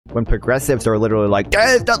when progressives are literally like,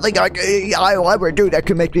 there's nothing I'll ever do that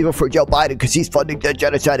can make me vote for Joe Biden because he's funding the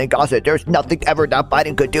genocide in Gaza. There's nothing ever that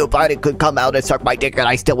Biden could do. Biden could come out and suck my dick and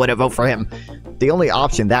I still wouldn't vote for him. The only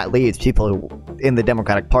option that leads people in the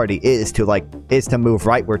Democratic Party is to move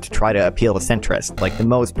rightward to try to appeal to centrists. Like the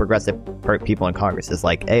most progressive people in Congress is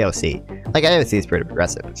like AOC. Like AOC is pretty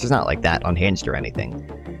progressive. She's not like that unhinged or anything.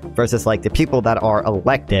 Versus like the people that are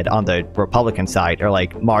elected on the Republican side are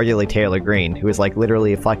like Marjorie Taylor Greene, who is like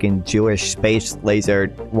literally a fucking Jewish space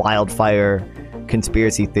laser wildfire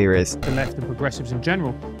conspiracy theorist. The left and progressives in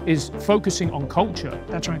general is focusing on culture.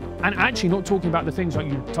 That's right. And actually not talking about the things like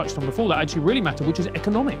you touched on before that actually really matter, which is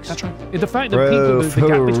economics. That's right. The fact that Bro, the for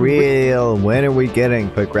gap between real, when are we getting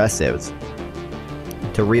progressives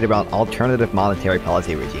to read about alternative monetary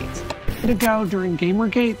policy regimes? Ago during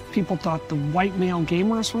Gamergate, people thought the white male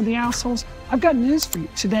gamers were the assholes. I've got news for you.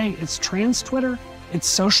 Today, it's trans Twitter, it's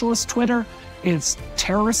socialist Twitter, it's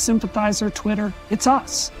terrorist sympathizer Twitter. It's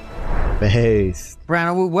us. Based.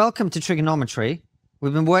 Brianna Wu, welcome to Trigonometry.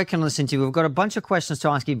 We've been working on this interview. We've got a bunch of questions to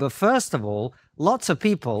ask you, but first of all, lots of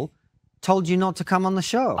people told you not to come on the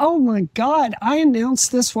show. Oh my God. I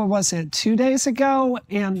announced this, what was it, 2 days ago?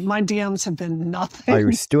 And my DMs have been nothing. Are you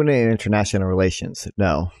a student in international relations?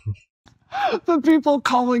 No. The people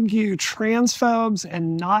calling you transphobes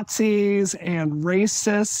and Nazis and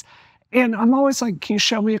racists. And I'm always like, can you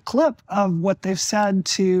show me a clip of what they've said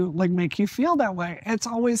to like make you feel that way? It's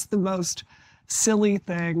always the most silly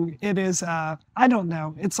thing. It is, I don't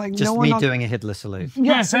know. It's like just no one me doing a Hitler salute.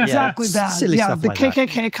 Yes, exactly Yeah. that. Silly Yeah, stuff the like that.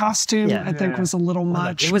 KKK costume, Yeah. I think, was a little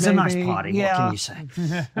much. It was a nice maybe. party. Yeah. What can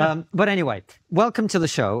you say? But anyway, welcome to the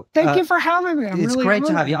show. Thank you for having me. I'm It's really great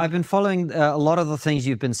to have honored. you. I've been following a lot of the things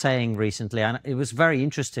you've been saying recently, and it was very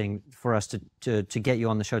interesting for us to get you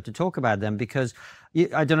on the show to talk about them because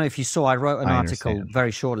I don't know if you saw, I wrote an article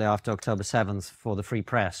very shortly after October 7th for the Free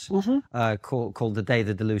Press called The Day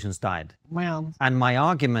the Delusions Died. Wow. And my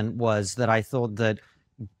argument was that I thought that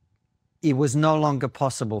it was no longer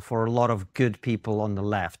possible for a lot of good people on the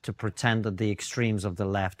left to pretend that the extremes of the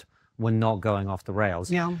left were not going off the rails.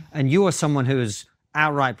 Yeah. And you are someone who's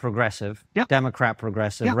outright progressive, Yep. Democrat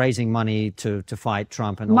progressive, Yep. raising money to fight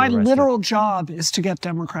Trump and all My the rest literal job is to get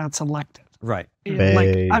Democrats elected. Right.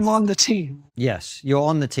 Like, I'm on the team. Yes, you're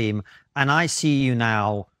on the team. And I see you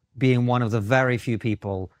now being one of the very few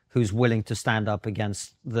people who's willing to stand up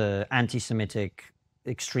against the anti-Semitic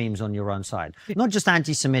extremes on your own side. Not just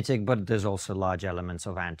anti-Semitic, but there's also large elements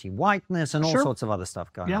of anti-whiteness and all sorts of other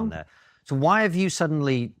stuff going on there. So why have you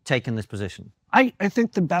suddenly taken this position? I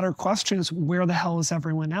think the better question is, where the hell is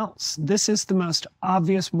everyone else? This is the most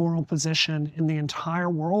obvious moral position in the entire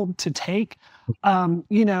world to take.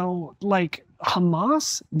 You know, like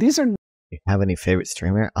Hamas, these are... You have any favorite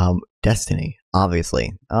streamer? Destiny,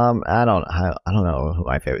 obviously. I don't know who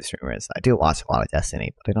my favorite streamer is. I do watch a lot of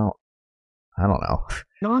Destiny, but I don't know.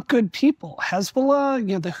 not good people. Hezbollah,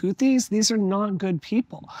 you know, the Houthis, these are not good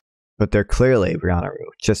people. But they're clearly, Brianna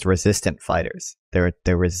Wu, just resistant fighters. They're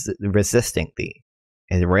resisting the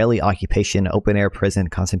Israeli occupation, open-air prison,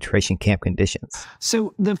 concentration camp conditions.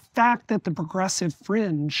 So the fact that the progressive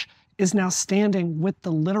fringe is now standing with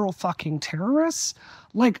the literal fucking terrorists,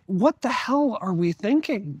 like, what the hell are we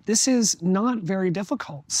thinking? This is not very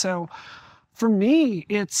difficult. So for me,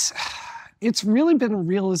 it's really been a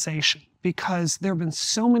realization, because there have been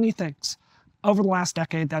so many things over the last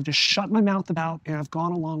decade that I've just shut my mouth about and I've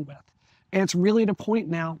gone along with. And it's really at a point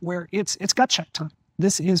now where it's gut check time.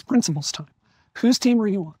 This is principles time. Whose team are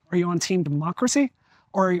you on? Are you on team democracy,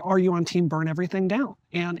 or are you on team burn everything down?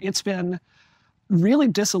 And it's been really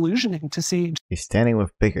disillusioning to see. You're standing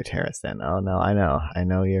with bigger terrorists then. Oh no, I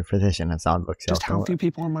know your position. It's on bookshelf. Just how few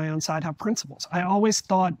people on my own side have principles. I always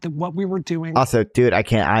thought that what we were doing. Also, dude, I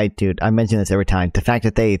mention this every time. The fact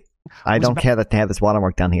that I don't care that they have this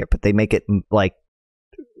watermark down here, but they make it like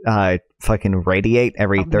fucking radiate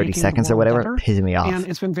every 30 seconds or whatever, pisses me off. And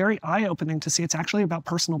it's been very eye-opening to see it's actually about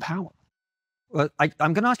personal power. Well,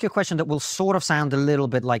 I'm going to ask you a question that will sort of sound a little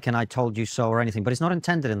bit like an I told you so or anything, but it's not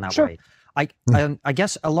intended in that way. I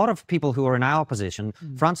guess a lot of people who are in our position,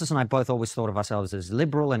 Francis and I both always thought of ourselves as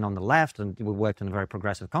liberal and on the left, and we worked in a very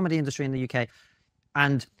progressive comedy industry in the UK.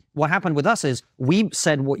 And what happened with us is we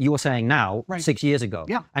said what you're saying now 6 years ago.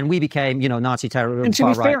 Yeah. And we became, you know, Nazi terrorists.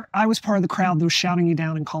 And to be fair, I was part of the crowd that was shouting you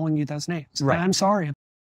down and calling you those names. Right. And I'm sorry.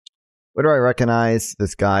 Where do I recognize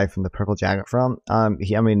this guy from the Purple Jacket from?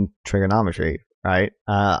 Trigonometry, right?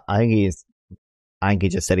 I think he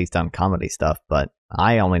just said he's done comedy stuff, but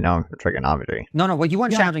I only know him from Trigonometry. No, well, you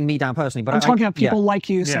weren't shouting me down personally, but I'm talking about people like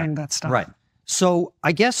you saying that stuff. Right. So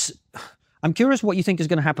I guess I'm curious what you think is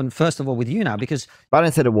going to happen, first of all, with you now, because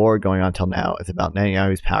Biden said a war going on till now is about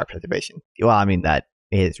Netanyahu's power preservation. Well, I mean, that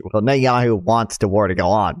is, well, Netanyahu wants the war to go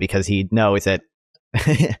on because he knows that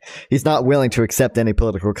he's not willing to accept any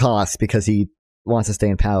political costs because he wants to stay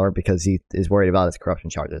in power because he is worried about his corruption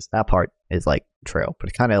charges. That part is like true, but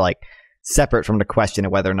it's kind of like separate from the question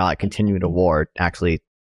of whether or not continuing a war actually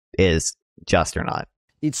is just or not.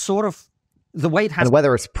 It's sort of the way it has, and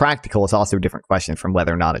whether it's practical is also a different question from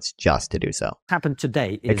whether or not it's just to do so. Happened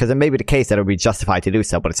today because it may be the case that it would be justified to do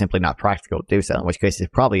so, but it's simply not practical to do so. In which case, it's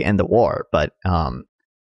probably end the war, but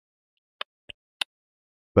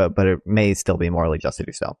it may still be morally just to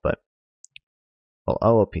do so. But well,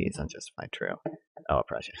 OOP is unjustified. True. Oh,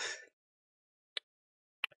 oppression.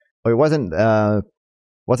 Well,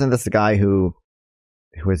 wasn't this the guy who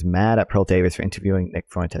was mad at Pearl Davis for interviewing Nick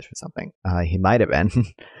Fuentes for something? He might have been.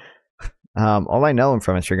 All I know him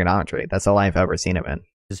from is Trigonometry. That's all I've ever seen him in.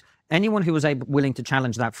 Anyone who was willing to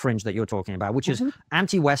challenge that fringe that you're talking about, which is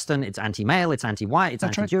anti-Western, it's anti-male, it's anti-white, it's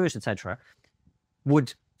anti-Jewish, etc.,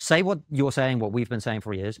 would say what you're saying, what we've been saying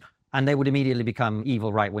for years, and they would immediately become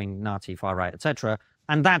evil, right-wing, Nazi, far-right, etc.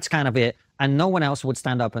 And that's kind of it. And no one else would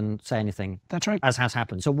stand up and say anything. That's right. As has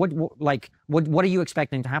happened. So what are you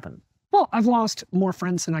expecting to happen? Well, I've lost more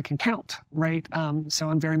friends than I can count, right? So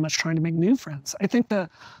I'm very much trying to make new friends. I think the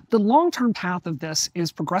long-term path of this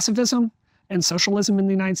is progressivism and socialism in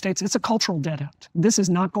the United States. It's a cultural dead end. This is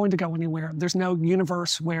not going to go anywhere. There's no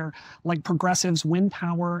universe where like progressives win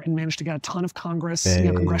power and manage to get a ton of Congress,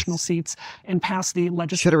 congressional seats and pass the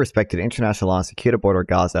legislation. Should have respected international law, secure the border of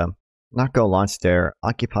Gaza, not go launch their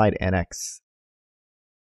occupied annex,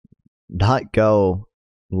 not go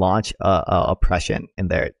launch oppression in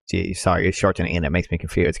their, sorry, you're shortening it, it makes me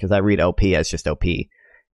confused because I read OP as just OP,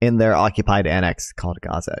 in their occupied annex called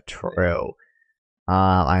Gaza. True.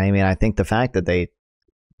 I mean, I think the fact that there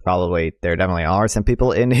definitely are some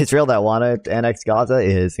people in Israel that want to annex Gaza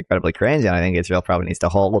is incredibly cringe, and I think Israel probably needs to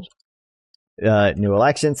hold new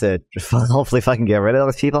elections to hopefully fucking get rid of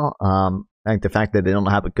those people. I think the fact that they don't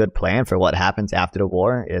have a good plan for what happens after the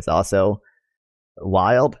war is also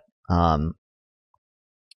wild.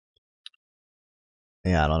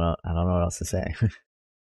 Yeah, I don't know what else to say.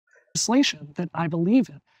 Legislation that I believe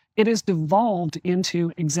in. It has devolved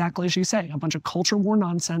into, exactly as you say, a bunch of culture war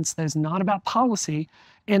nonsense that is not about policy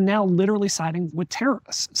and now literally siding with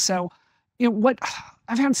terrorists. So,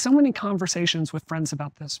 I've had so many conversations with friends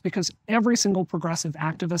about this because every single progressive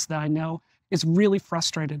activist that I know is really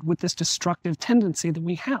frustrated with this destructive tendency that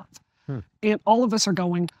we have. And all of us are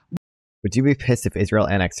going, would you be pissed if Israel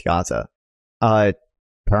annexed Gaza?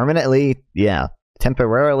 Permanently, yeah.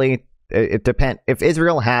 Temporarily, it depends. If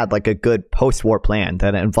Israel had like a good post-war plan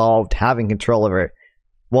that involved having control over it,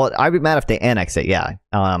 well, I'd be mad if they annexed it. Yeah,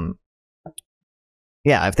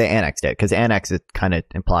 if they annexed it, because annex it kind of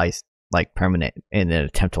implies like permanent in an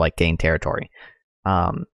attempt to like gain territory.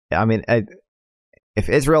 I mean, if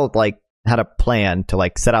Israel like had a plan to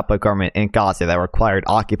like set up a government in Gaza that required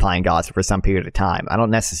occupying Gaza for some period of time, I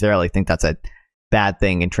don't necessarily think that's a bad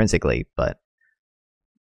thing intrinsically, but.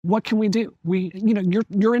 What can we do?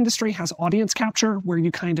 Your industry has audience capture where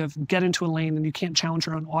you kind of get into a lane and you can't challenge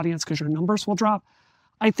your own audience because your numbers will drop.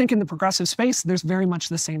 I think in the progressive space, there's very much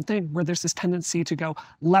the same thing where there's this tendency to go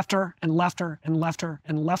lefter and lefter and lefter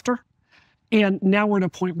and lefter. And now we're at a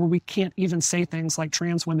point where we can't even say things like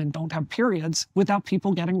trans women don't have periods without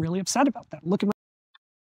people getting really upset about that. Look at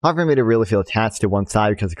hard for me to really feel attached to one side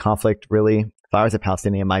because the conflict really, if I was a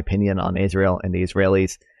Palestinian, my opinion on Israel and the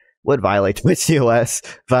Israelis would violate the US.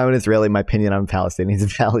 If I'm an Israeli, my opinion on Palestinians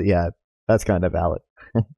is valid. Yeah, that's kind of valid.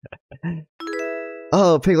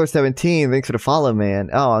 Oh, Pigler17, thanks for the follow,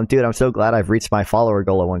 man. Oh, dude, I'm so glad I've reached my follower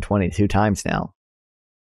goal of 122 times now.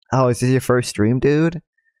 Oh, is this your first stream, dude?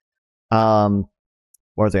 What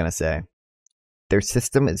was I gonna say? Their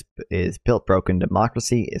system is built broken.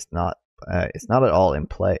 Democracy is not. It's not at all in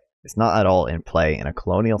play. It's not at all in play in a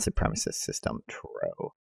colonial supremacist system.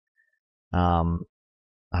 True.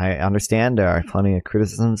 I understand there are plenty of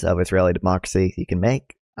criticisms of Israeli democracy you can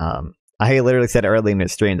make. I literally said early in the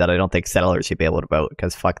stream that I don't think settlers should be able to vote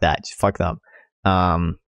because fuck that, just fuck them.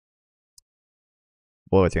 What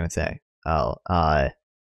was I going to say?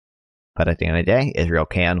 But at the end of the day, Israel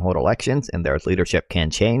can hold elections and their leadership can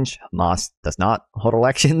change. Hamas does not hold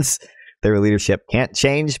elections. Their leadership can't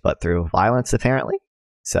change, but through violence, apparently.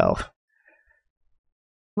 So.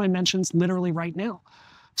 My mentions literally right now.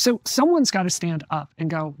 So someone's got to stand up and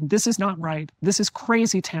go, this is not right. This is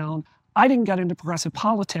crazy town. I didn't get into progressive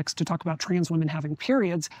politics to talk about trans women having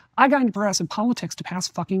periods. I got into progressive politics to pass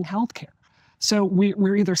fucking healthcare. So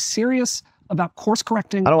we're either serious about course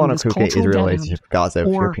correcting. I don't want to equivocate Israel relationship with Gaza.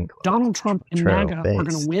 Or Donald Trump and MAGA are going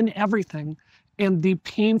to win everything. And the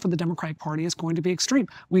pain for the Democratic Party is going to be extreme.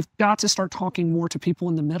 We've got to start talking more to people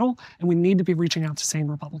in the middle, and we need to be reaching out to sane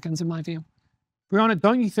Republicans, in my view. Brianna,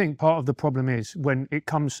 don't you think part of the problem is when it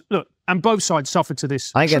comes, look, and both sides suffer to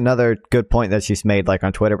this. I think another good point that she's made, like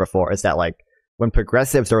on Twitter before, is that like when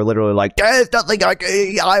progressives are literally like, there's nothing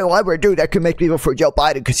I will ever do that can make me vote for Joe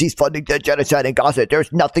Biden because he's funding the genocide in Gaza.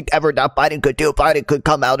 There's nothing ever that Biden could do. Biden could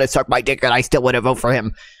come out and suck my dick and I still wouldn't vote for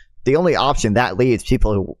him. The only option that leaves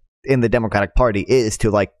people who in the Democratic Party is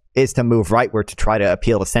to move rightward to try to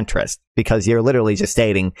appeal to centrists, because you're literally just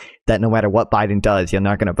stating that no matter what Biden does, you're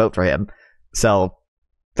not going to vote for him. So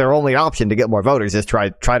their only option to get more voters is try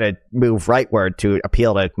to move rightward to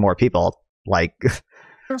appeal to more people. Like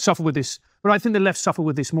suffer with this, but I think the left suffer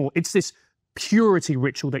with this more. It's this purity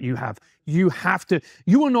ritual that you have. You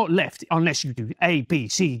are not left unless you do A, B,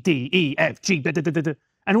 C, D, E, F, G, da, da, da, da.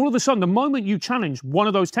 And all of a sudden, the moment you challenge one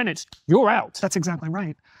of those tenets, you're out. That's exactly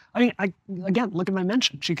right. I mean, again, look at my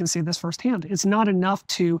mentions. You can see this firsthand. It's not enough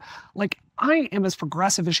to, like, I am as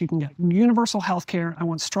progressive as you can get. Universal health care. I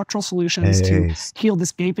want structural solutions to heal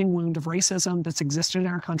this gaping wound of racism that's existed in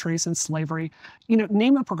our country since slavery. You know,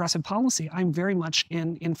 name a progressive policy. I'm very much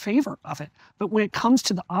in favor of it. But when it comes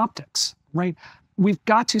to the optics, right, we've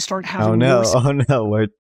got to start having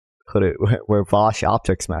we're Vosh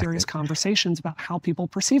optics, man. Various conversations about how people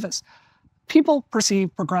perceive us. People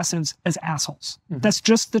perceive progressives as assholes. Mm-hmm. That's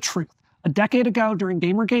just the truth. A decade ago during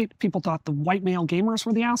Gamergate, people thought the white male gamers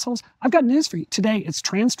were the assholes. I've got news for you. Today, it's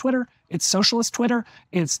trans Twitter, it's socialist Twitter,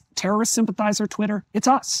 it's terrorist sympathizer Twitter. It's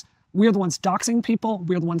us. We're the ones doxing people.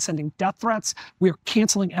 We're the ones sending death threats. We're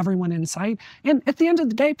canceling everyone in sight. And at the end of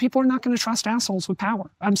the day, people are not going to trust assholes with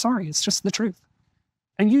power. I'm sorry. It's just the truth.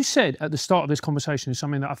 And you said at the start of this conversation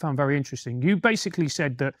something that I found very interesting. You basically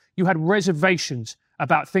said that you had reservations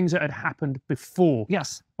about things that had happened before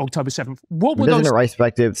October 7th. What were those? Rights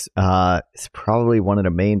perspectives is probably one of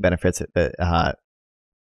the main benefits. This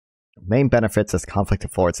conflict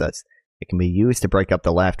affords us. It can be used to break up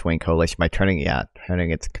the left-wing coalition by turning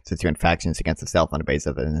its constituent factions against itself on the basis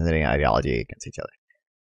of an ideology against each other.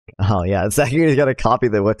 Oh yeah, it's like you got to copy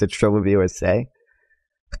what the Trump reviewers say.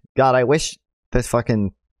 God, I wish this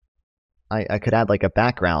fucking I could add like a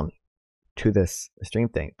background to this stream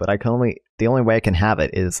thing, but the only way I can have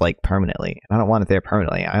it is like permanently. I don't want it there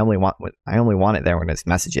permanently. I only want it there when there's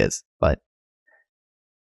messages. But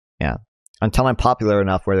yeah, until I'm popular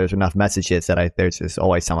enough where there's enough messages that there's just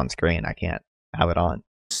always some on screen, I can't have it on.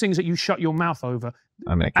 Things that you shut your mouth over.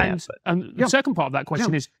 I mean, I can't. And the second part of that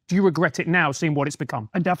question is, do you regret it now, seeing what it's become?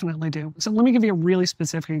 I definitely do. So let me give you a really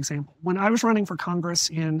specific example. When I was running for Congress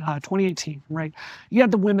in 2018, right, you had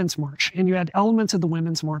the Women's March, and you had elements of the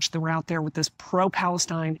Women's March that were out there with this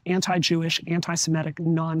pro-Palestine, anti-Jewish, anti-Semitic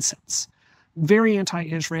nonsense. Very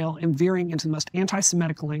anti-Israel and veering into the most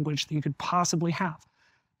anti-Semitic language that you could possibly have.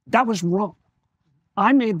 That was wrong.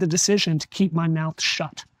 I made the decision to keep my mouth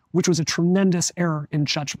shut, which was a tremendous error in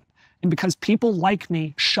judgment. And because people like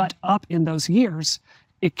me shut up in those years,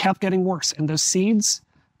 it kept getting worse. And those seeds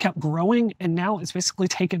kept growing, and now it's basically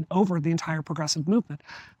taken over the entire progressive movement.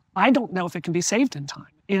 I don't know if it can be saved in time.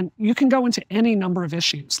 And you can go into any number of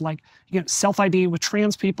issues, like self-ID with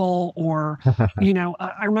trans people, or,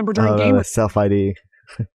 I remember during Gamer... Self-ID.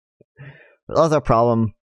 That's a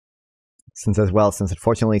problem, since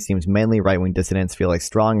unfortunately it seems mainly right-wing dissidents feel a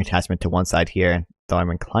strong attachment to one side here, though I'm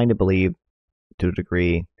inclined to believe, to a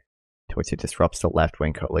degree to which it disrupts the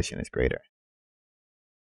left-wing coalition is greater.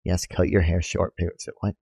 Yes, cut your hair short. So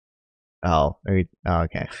what?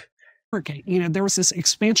 Okay. There was this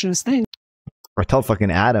expansionist thing. I told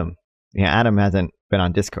fucking Adam. Adam hasn't been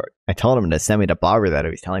on Discord. I told him to send me the barber that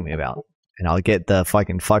he was telling me about, and I'll get the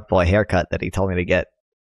fucking fuckboy haircut that he told me to get.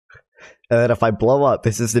 And then if I blow up,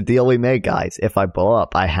 this is the deal we made, guys. If I blow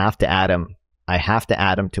up, I have to add him. I have to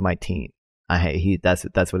add him to my team.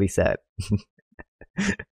 That's what he said.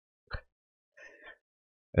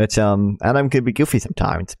 Which Adam could be goofy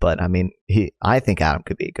sometimes, but I mean, I think Adam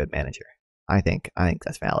could be a good manager. I think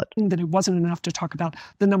that's valid. That it wasn't enough to talk about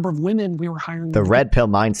the number of women we were hiring. The red pill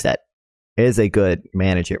mindset is a good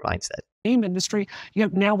manager mindset. Game industry,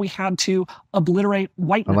 now we had to obliterate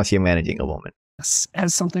whiteness. Unless you're managing a woman.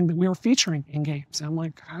 As something that we were featuring in games. And I'm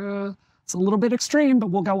like, it's a little bit extreme, but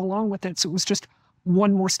we'll go along with it. So it was just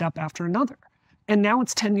one more step after another. And now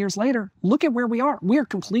it's 10 years later. Look at where we are. We are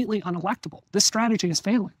completely unelectable. This strategy is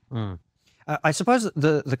failing. I suppose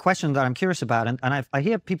the question that I'm curious about, and I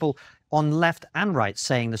hear people on left and right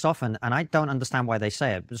saying this often, and I don't understand why they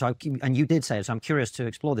say it. So and you did say it, so I'm curious to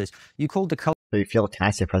explore this. You called the culture. Do you feel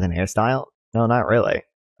attached to your present hairstyle? No, not really.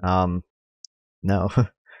 No.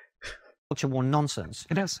 culture war nonsense.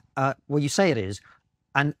 It is. Well, you say it is.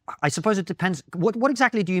 And I suppose it depends. What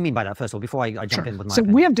exactly do you mean by that, first of all, before I jump in with my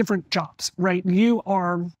opinion? We have different jobs, right? You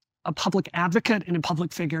are a public advocate and a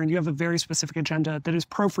public figure, and you have a very specific agenda that is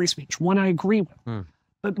pro-free speech, one I agree with.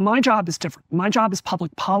 But my job is different. My job is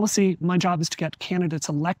public policy. My job is to get candidates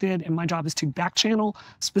elected, and my job is to backchannel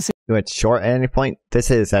specific. It's short at any point.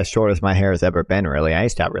 This is as short as my hair has ever been, really. I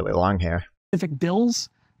used to have really long hair. Specific bills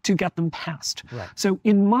to get them passed. Right. So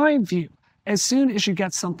in my view, as soon as you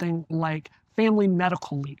get something like family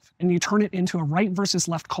medical leave and you turn it into a right versus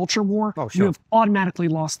left culture war, you have automatically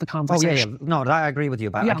lost the conversation. No, I agree with you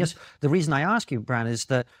about it. I guess the reason I ask you, Brian, is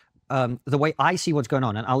that the way I see what's going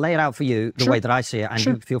on, and I'll lay it out for you the way that I see it, and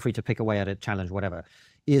you feel free to pick away at it, challenge, whatever,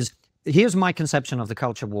 is here's my conception of the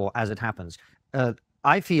culture war as it happens.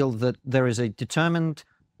 I feel that there is a determined,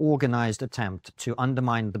 organized attempt to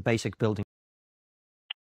undermine the basic building.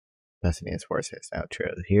 Destiny is worse. It's not true.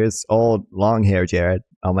 Here's old long hair Jared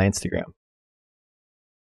on my Instagram.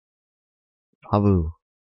 Havu.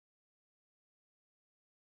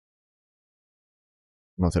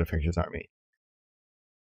 Most of the pictures aren't me.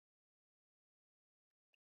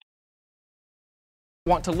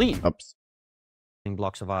 Want to leave. Oops.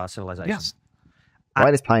 Blocks of our civilization. Yes. Why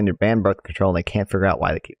does Pioneer ban birth control and they can't figure out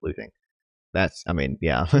why they keep losing? That's, I mean,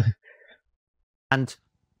 yeah. And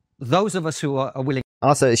those of us who are willing.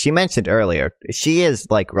 Also, she mentioned earlier, she is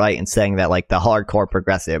like right in saying that like the hardcore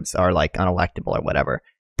progressives are like unelectable or whatever.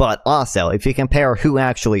 But also, if you compare who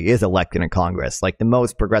actually is elected in Congress, like the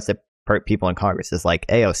most progressive people in Congress is like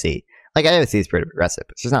AOC. Like AOC is pretty progressive,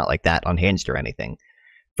 but she's not like that unhinged or anything.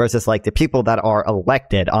 Versus like the people that are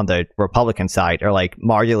elected on the Republican side are like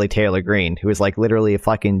Marjorie Taylor Greene, who is like literally a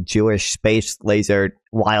fucking Jewish space laser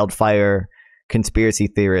wildfire conspiracy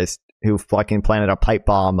theorist who fucking planted a pipe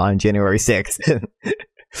bomb on January 6th.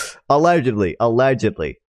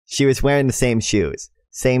 Allegedly. She was wearing the same shoes.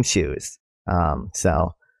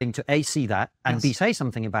 So to A, see that, and B, say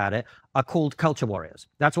something about it, are called culture warriors.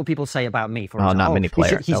 That's what people say about me. For example, not many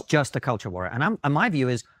players. He's just a culture warrior. And my view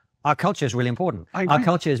is, our culture is really important. Our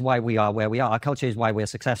culture is why we are where we are. Our culture is why we're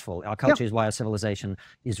successful. Our culture is why our civilization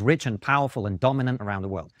is rich and powerful and dominant around the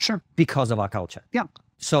world. Sure. Because of our culture. Yeah.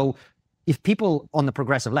 So if people on the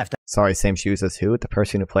progressive left... Sorry, same shoes as who? The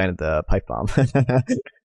person who planted the pipe bomb.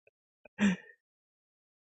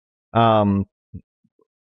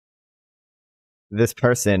 This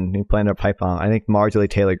person who planted a pipe bomb, I think Marjorie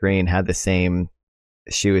Taylor Greene had the same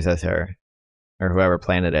shoes as her, or whoever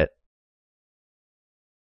planted it.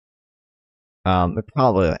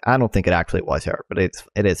 Probably, I don't think it actually was her, but it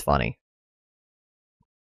is funny.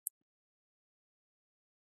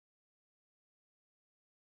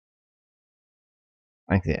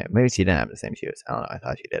 I think maybe she didn't have the same shoes. I don't know. I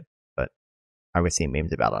thought she did, but I was seeing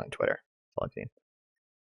memes about it on Twitter. That's all I've seen.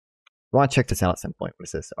 I want to check this out at some point. What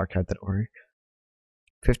is this? Archive.org.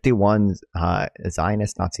 51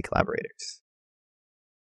 Zionist Nazi collaborators.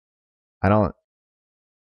 I don't.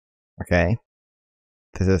 Okay.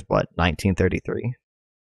 This is what, 1933?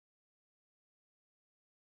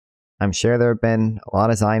 I'm sure there have been a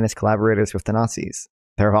lot of Zionist collaborators with the Nazis.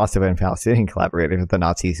 There have also been Palestinian collaborators with the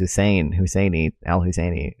Nazis. Husseini,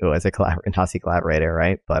 al-Husseini, who was a Nazi collaborator,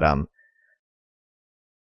 right? But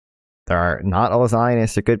there are not all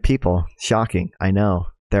Zionists are good people. Shocking, I know.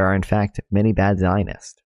 There are, in fact, many bad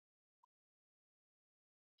Zionists.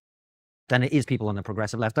 Then it is people on the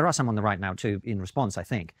progressive left. There are some on the right now, too, in response, I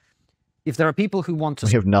think. If there are people who want to...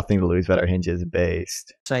 We have nothing to lose but our hinges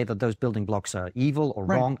based. ...say that those building blocks are evil or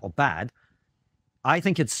wrong or bad, I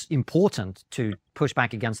think it's important to push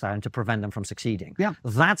back against that and to prevent them from succeeding. Yeah.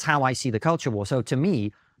 That's how I see the culture war. So to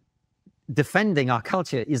me, defending our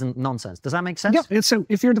culture isn't nonsense. Does that make sense? Yeah, so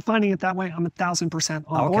if you're defining it that way, I'm 1,000%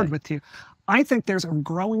 on board with you. I think there's a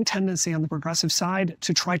growing tendency on the progressive side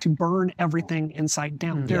to try to burn everything inside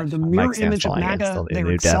down. They're the mirror image of MAGA. They're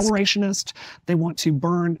accelerationist. They want to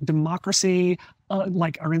burn democracy,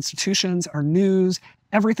 like our institutions, our news,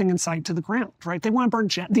 everything in sight to the ground, right? They want to burn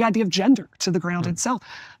the idea of gender to the ground itself.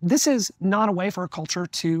 This is not a way for a culture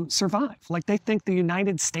to survive. Like, they think the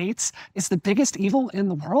United States is the biggest evil in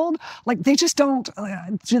the world. Like, they just don't,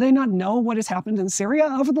 do they not know what has happened in Syria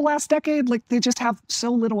over the last decade? Like, they just have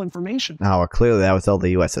so little information. Oh, well, clearly that was all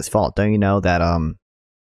the US's fault. Don't you know that, no,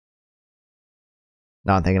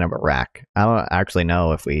 I'm thinking of Iraq. I don't actually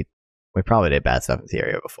know if we probably did bad stuff in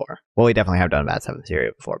Syria before. Well, we definitely have done bad stuff in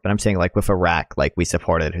Syria before. But I'm saying, like, with Iraq, like, we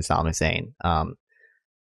supported Saddam Hussein. I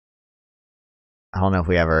don't know if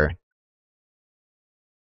we ever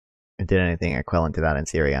did anything equivalent to that in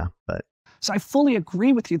Syria. But so I fully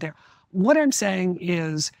agree with you there. what I'm saying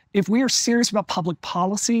is, if we are serious about public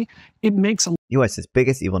policy, it makes a U.S. is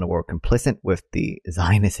biggest evil in the world, complicit with the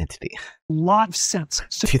Zionist entity. lot of sense.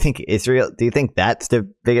 So Do you think Israel? Do you think that's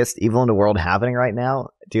the biggest evil in the world happening right now,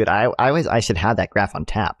 dude? I should have that graph on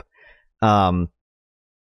tap.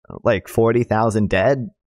 Like 40,000 dead,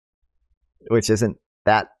 which isn't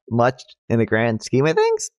that much in the grand scheme of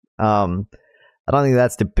things. I don't think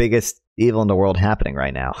that's the biggest evil in the world happening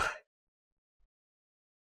right now.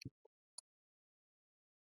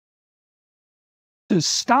 to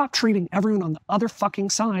stop treating everyone on the other fucking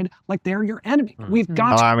side like they're your enemy. We've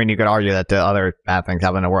got to I mean, you could argue that the other bad things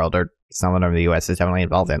happen in the world are some of them the U.S. is definitely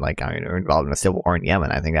involved in. Like, I mean, we're involved in a civil war in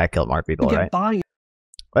Yemen. I think that killed more people, right? buy-in.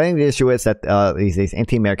 I think the issue is that these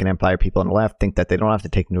anti-American empire people on the left think that they don't have to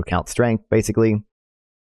take into account strength, basically.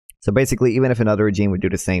 So basically, even if another regime would do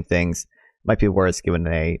the same things, it might be worse given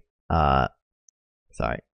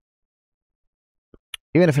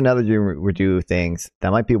even if another regime would do things,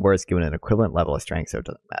 that might be worse given an equivalent level of strength, so it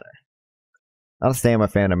doesn't matter. I don't say I'm a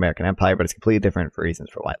fan of American empire, but it's completely different for reasons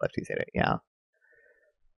for why lefties hate it. Yeah.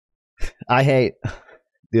 I hate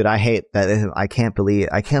that. I can't believe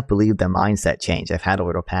the mindset change I've had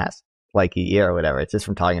over the past like a year or whatever. It's just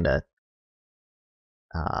from talking to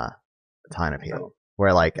a ton of people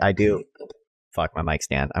where like I do fuck my mic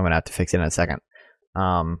stand. I'm gonna have to fix it in a second.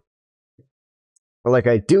 But like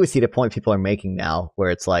I do see the point people are making now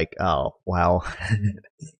where it's like, oh well,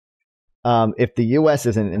 if the US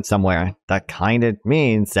isn't in somewhere, that kind of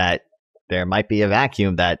means that there might be a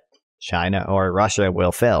vacuum that China or Russia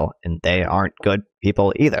will fill, and they aren't good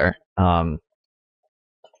people either.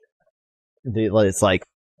 It's like,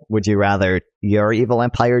 would you rather your evil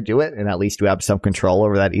empire do it, and at least you have some control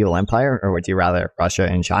over that evil empire, or would you rather Russia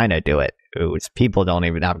and China do it, whose people don't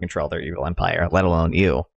even have control of their evil empire, let alone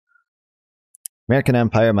you? American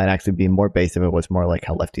empire might actually be more based if it was more like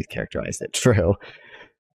how lefties characterized it. True.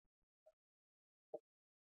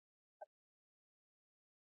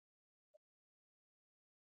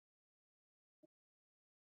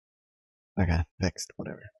 Okay, fixed.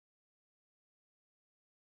 Whatever.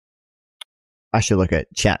 I should look at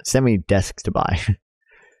chat. Send me desks to buy.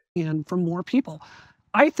 And for more people,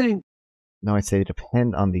 I think. No, I'd say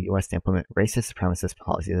depend on the U.S. to implement racist supremacist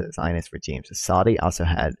policies of Zionist regimes. Saudi also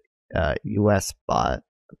had U.S. bought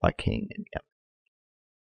by King. And, yeah.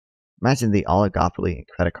 Imagine the oligopoly and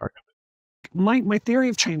credit card company. My theory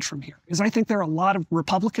of change from here is I think there are a lot of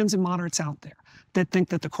Republicans and moderates out there that think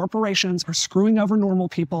that the corporations are screwing over normal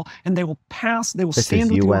people, and they will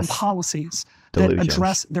stand with you on policies that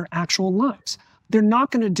address their actual lives. They're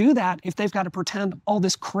not going to do that if they've got to pretend all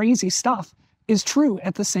this crazy stuff is true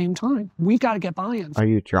at the same time. We've got to get buy-in. Are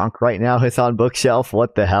you drunk right now? It's on bookshelf.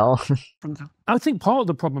 What the hell? From them. I think part of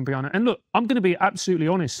the problem, Brianna, and look, I'm going to be absolutely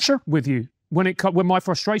honest with you when my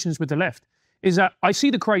frustrations with the left is that I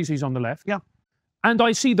see the crazies on the left. Yeah. And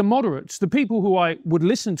I see the moderates, the people who I would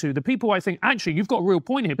listen to, the people I think, actually, you've got a real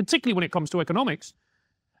point here, particularly when it comes to economics.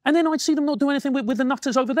 And then I'd see them not do anything with the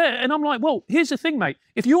nutters over there. And I'm like, well, here's the thing, mate.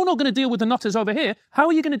 If you're not going to deal with the nutters over here, how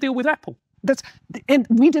are you going to deal with Apple? And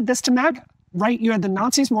we did this to MAGA, right? You had the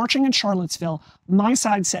Nazis marching in Charlottesville. My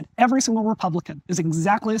side said every single Republican is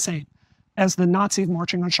exactly the same as the Nazis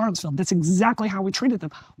marching on Charlottesville. That's exactly how we treated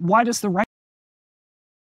them. Why does the right?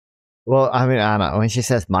 Well, I mean, I don't know. When she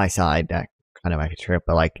says my side, that kind of make a trip,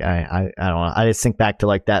 but like, I don't know. I just think back to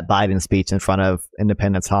like that Biden speech in front of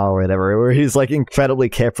Independence Hall or whatever, where he's like incredibly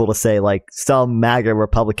careful to say like some MAGA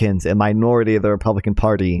Republicans, a minority of the Republican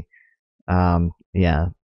Party. Yeah.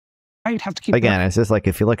 I'd have to keep again, it's just like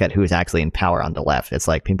if you look at who's actually in power on the left, it's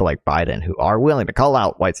like people like Biden who are willing to call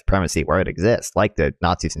out white supremacy where it exists, like the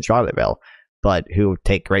Nazis in Charlottesville, but who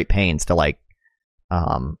take great pains to like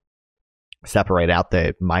separate out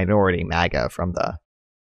the minority MAGA from the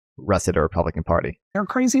rest of the Republican Party. They're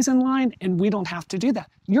crazies in line, and we don't have to do that.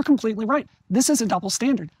 You're completely right. This is a double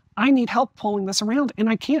standard. I need help pulling this around, and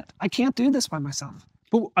I can't. I can't do this by myself.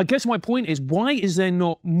 But I guess my point is, why is there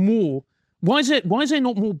not more? Why is there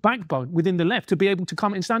not more backbone within the left to be able to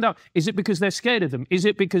come and stand out? Is it because they're scared of them? Is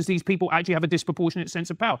it because these people actually have a disproportionate sense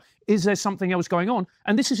of power? Is there something else going on?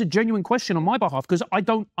 And this is a genuine question on my behalf because I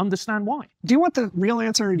don't understand why. Do you want the real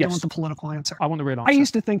answer or do you want the political answer? I want the real answer. I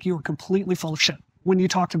used to think you were completely full of shit when you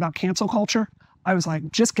talked about cancel culture. I was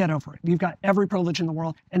like, just get over it. You've got every privilege in the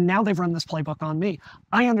world, and now they've run this playbook on me.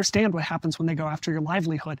 I understand what happens when they go after your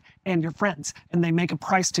livelihood and your friends, and they make a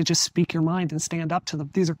price to just speak your mind and stand up to them.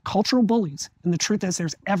 These are cultural bullies, and the truth is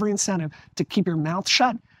there's every incentive to keep your mouth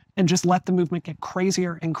shut and just let the movement get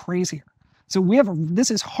crazier and crazier. So this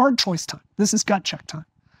is hard choice time. This is gut check time.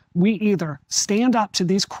 We either stand up to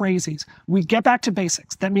these crazies, we get back to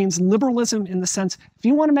basics. That means liberalism in the sense, if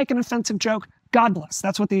you want to make an offensive joke, God bless.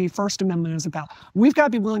 That's what the First Amendment is about. We've got to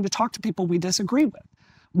be willing to talk to people we disagree with.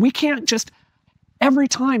 We can't just, every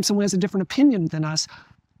time someone has a different opinion than us,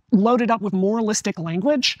 load it up with moralistic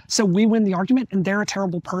language so we win the argument and they're a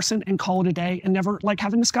terrible person and call it a day and never like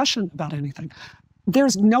have a discussion about anything.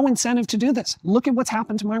 There's no incentive to do this. Look at what's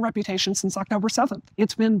happened to my reputation since October 7th.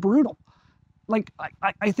 It's been brutal. Like,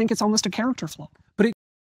 I think it's almost a character flaw. But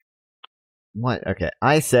What? Okay.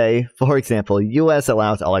 I say, for example, U.S.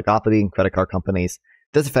 allows oligopoly in credit card companies.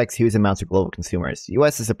 This affects huge amounts of global consumers.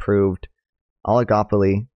 U.S. has approved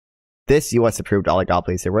oligopoly. This U.S. approved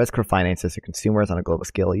oligopoly is a risk for finances to consumers on a global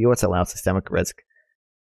scale. U.S. allows systemic risk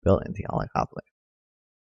built into the oligopoly.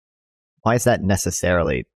 Why is that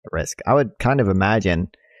necessarily a risk? I would kind of imagine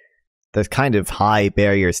there's kind of high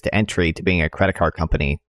barriers to entry to being a credit card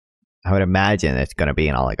company. I would imagine it's going to be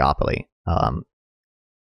an oligopoly. I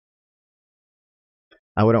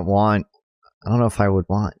don't know if I would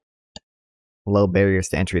want low barriers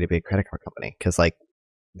to entry to be a credit card company, because like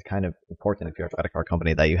it's kind of important if you're a credit card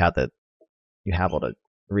company that you have all the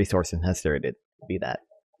resources necessary to be that.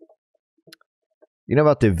 You know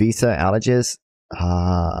about the Visa outages?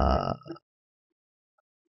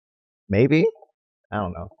 Maybe? I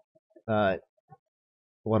don't know.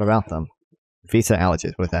 What about them? Visa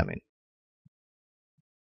outages, what does that mean?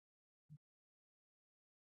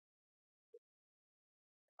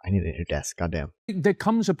 I need a new desk, goddamn. There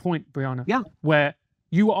comes a point, Brianna, Yeah. where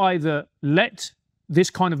you either let this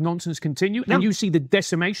kind of nonsense continue and you see the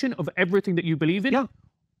decimation of everything that you believe in,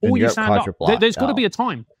 or you stand up. There's got to be a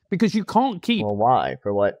time, because you can't keep... Well, why?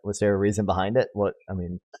 For what? Was there a reason behind it? What? I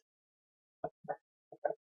mean...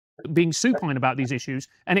 being supine about these issues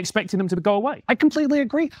and expecting them to go away. I completely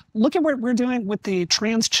agree. Look at what we're doing with the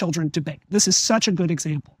trans children debate. This is such a good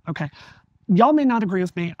example, okay? Y'all may not agree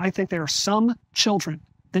with me. I think there are some children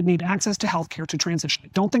that need access to healthcare to transition. I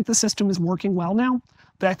don't think the system is working well now,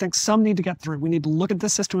 but I think some need to get through. We need to look at the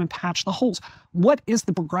system and patch the holes. What is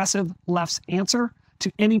the progressive left's answer to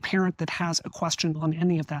any parent that has a question on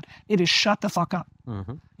any of that? It is shut the fuck up.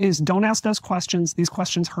 It is don't ask those questions. These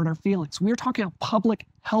questions hurt our feelings. We're talking about public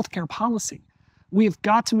healthcare policy. We've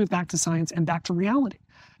got to move back to science and back to reality.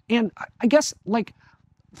 And I guess, like,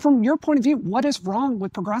 from your point of view, what is wrong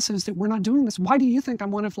with progressives that we're not doing this? Why do you think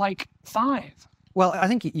I'm one of like 5? Well, I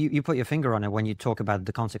think you put your finger on it when you talk about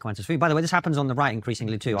the consequences for you. By the way, this happens on the right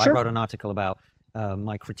increasingly too. Sure. I wrote an article about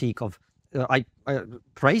my critique of, I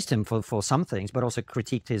praised him for some things, but also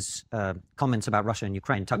critiqued his comments about Russia and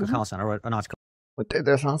Ukraine. Tucker Carlson, I wrote an article. But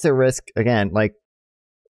there's also risk, again, like,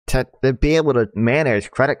 to be able to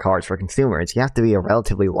manage credit cards for consumers, you have to be a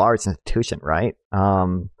relatively large institution, right?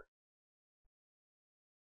 Because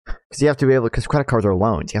you have to be able, because credit cards are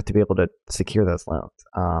loans, you have to be able to secure those loans.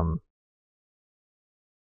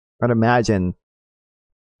 I'd imagine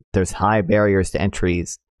there's high barriers to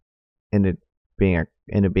entries into being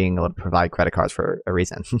able to provide credit cards for a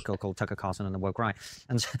reason. Called Tucker Carlson and the Woke Right,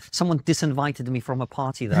 and someone disinvited me from a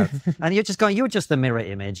party though, and you're just going, you're just the mirror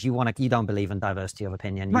image. You don't believe in diversity of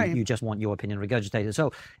opinion. You just want your opinion regurgitated.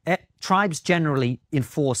 So tribes generally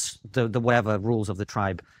enforce the whatever rules of the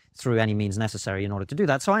tribe through any means necessary in order to do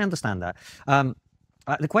that. So I understand that.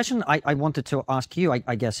 The question I wanted to ask you,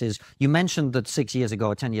 I guess, is you mentioned that 6 years ago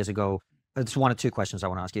or 10 years ago, it's one or two questions I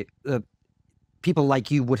want to ask you. People like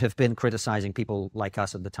you would have been criticizing people like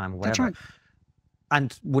us at the time or whatever. That's right.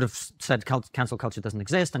 And would have said cancel culture doesn't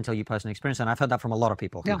exist until you personally experience it. And I've heard that from a lot of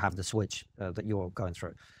people who have the switch that you're going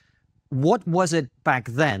through. What was it back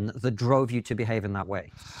then that drove you to behave in that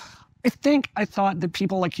way? I thought that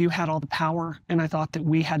people like you had all the power, and I thought that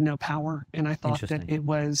we had no power, and I thought that it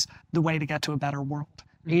was the way to get to a better world.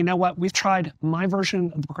 And you know what? We've tried my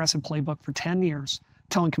version of the progressive playbook for 10 years,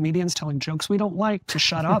 telling comedians, telling jokes we don't like to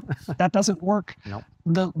shut up. That doesn't work. Nope.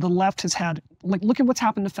 The left has had, like, look at what's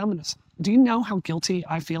happened to feminism. Do you know how guilty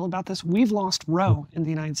I feel about this? We've lost Roe in the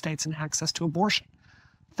United States and access to abortion.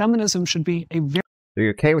 Feminism should be a very... Are you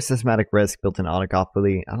okay with systematic risk built in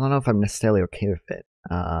oligopoly? I don't know if I'm necessarily okay with it.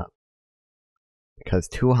 Because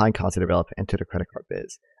too high cost to develop into the credit card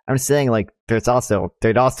biz. I'm saying, like, there'd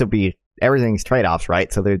also be everything's trade-offs,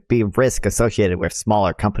 right? So there'd be risk associated with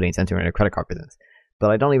smaller companies entering the credit card business.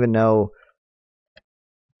 But I don't even know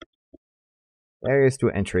barriers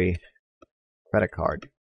to entry credit card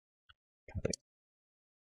company.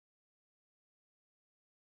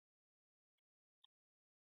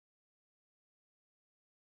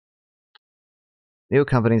 New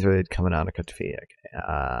companies are coming out of cut fee.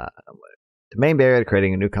 Okay. The main barrier to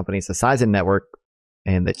creating a new company is the size and network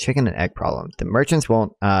and the chicken and egg problem. The merchants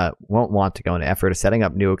won't want to go into effort of setting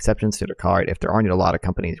up new exceptions to the card if there aren't a lot of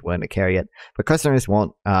companies willing to carry it. But customers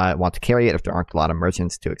won't want to carry it if there aren't a lot of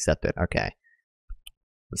merchants to accept it. Okay.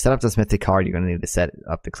 To set up the Smithy card, you're going to need to set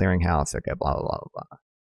up the clearinghouse. Okay, blah, blah, blah, blah.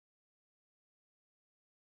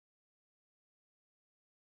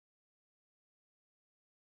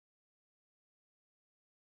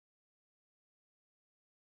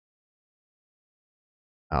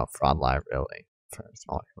 Oh, fraud liability for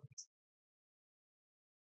smaller companies.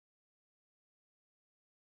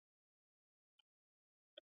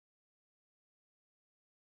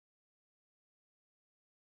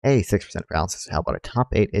 Hey, 6% balances. How about our top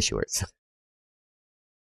 8 issuers?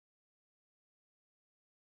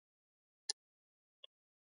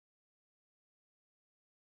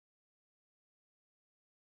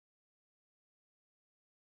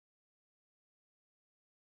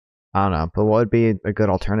 I don't know, but what would be a good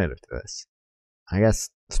alternative to this? I guess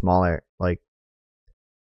smaller, like...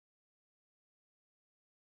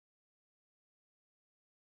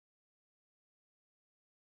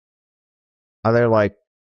 Are there, like...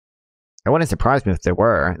 It wouldn't surprise me if there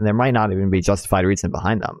were, and there might not even be justified reason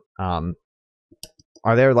behind them.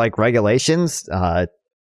 Are there, like, regulations that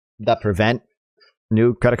prevent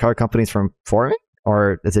new credit card companies from forming?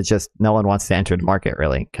 Or is it just no one wants to enter the market,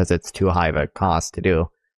 really, because it's too high of a cost to do?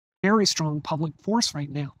 Very strong public force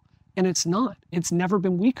right now. And it's not. It's never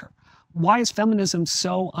been weaker. Why is feminism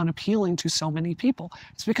so unappealing to so many people?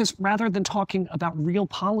 It's because rather than talking about real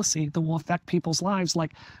policy that will affect people's lives,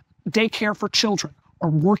 like daycare for children, or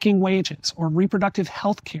working wages, or reproductive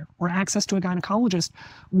health care, or access to a gynecologist,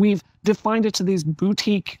 we've defined it to these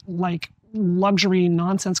boutique, like luxury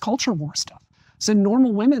nonsense culture war stuff. So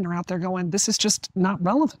normal women are out there going, this is just not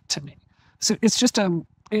relevant to me. So it's just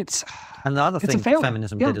it's and the other thing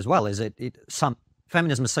feminism did as well is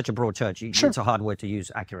feminism is such a broad church. It's a hard word to use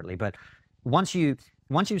accurately, but once you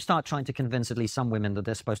start trying to convince at least some women that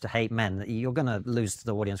they're supposed to hate men, you're going to lose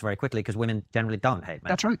the audience very quickly because women generally don't hate men.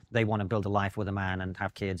 That's right. They want to build a life with a man and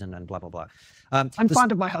have kids and blah blah blah. I'm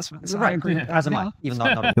fond of my husband, so I agree. As am I, even though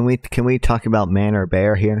I'm not. Can we talk about man or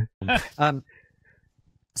bear here?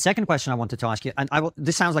 Second question I wanted to ask you, and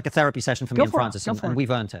this sounds like a therapy session for me and Francis, and we've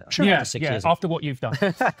earned it. Sure. After 6 years. After what you've done.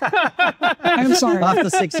 I'm sorry. After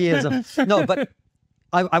 6 years of no, but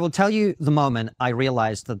I will tell you the moment I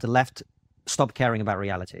realized that the left stopped caring about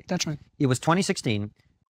reality. That's right. It was 2016.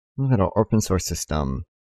 Look at an open source system,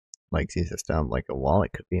 like Z system, like a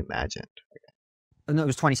wallet could be imagined. No, it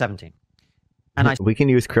was 2017. And we can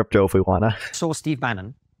use crypto if we wanna. Saw Steve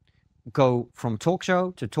Bannon go from talk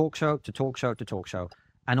show to talk show to talk show to talk show.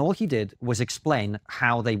 And all he did was explain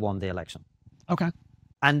how they won the election. Okay.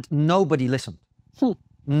 And nobody listened.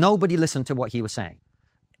 Nobody listened to what he was saying.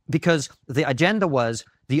 Because the agenda was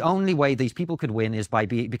the only way these people could win is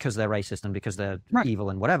because they're racist and because they're evil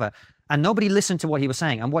and whatever. And nobody listened to what he was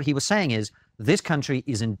saying. And what he was saying is, this country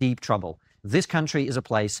is in deep trouble. This country is a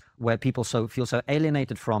place where people feel so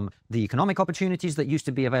alienated from the economic opportunities that used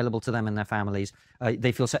to be available to them and their families.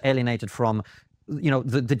 They feel so alienated from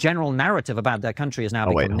the general narrative about their country is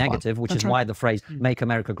now become negative, which is why the phrase "Make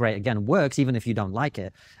America Great Again" works, even if you don't like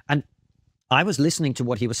it. And I was listening to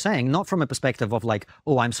what he was saying, not from a perspective of like,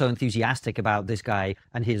 oh, I'm so enthusiastic about this guy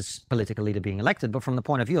and his political leader being elected, but from the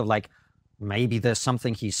point of view of like, maybe there's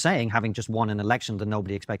something he's saying, having just won an election that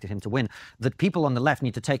nobody expected him to win, that people on the left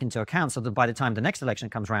need to take into account so that by the time the next election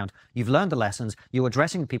comes around, you've learned the lessons, you're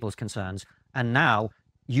addressing people's concerns, and now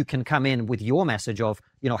you can come in with your message of,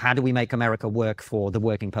 how do we make America work for the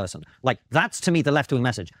working person? Like, that's to me the left-wing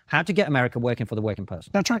message. How to get America working for the working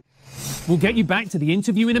person. That's right. We'll get you back to the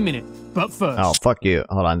interview in a minute, but first... Oh, fuck you.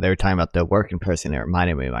 Hold on. They were talking about the working person. It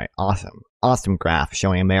reminded me of my awesome graph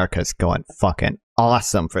showing America's going fucking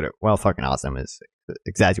awesome for the... Well, fucking awesome is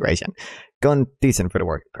exaggeration. Going decent for the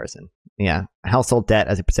working person. Yeah. Household debt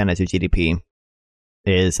as a percentage of GDP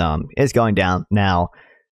is going down now.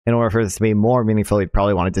 In order for this to be more meaningful, you'd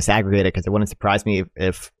probably want to disaggregate it, because it wouldn't surprise me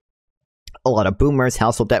if a lot of boomers'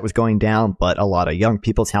 household debt was going down, but a lot of young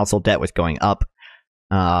people's household debt was going up.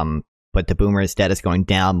 But the boomers' debt is going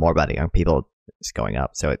down, more about the young people is going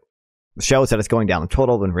up. So it shows that it's going down in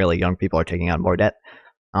total when really young people are taking on more debt.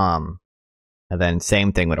 And then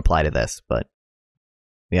same thing would apply to this, but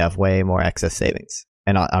we have way more excess savings.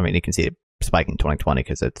 And I mean, you can see it spiking in 2020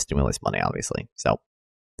 because it's stimulus money, obviously. So.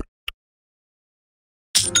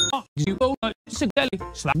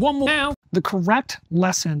 One more now. The correct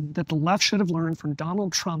lesson that the left should have learned from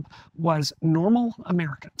Donald Trump was normal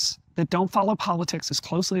Americans that don't follow politics as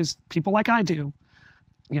closely as people like I do,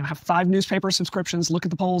 have 5 newspaper subscriptions, look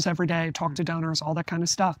at the polls every day, talk to donors, all that kind of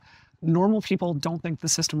stuff. normal people don't think the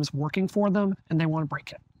system is working for them and they want to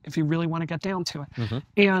break it, if you really want to get down to it.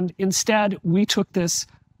 And instead, we took this,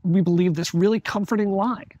 we believe this really comforting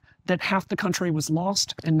lie that half the country was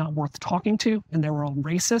lost and not worth talking to, and they were all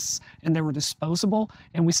racists, and they were disposable,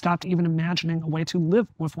 and we stopped even imagining a way to live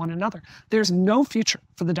with one another. There's no future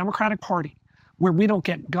for the Democratic Party where we don't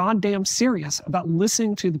get goddamn serious about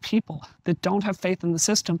listening to the people that don't have faith in the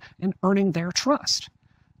system and earning their trust.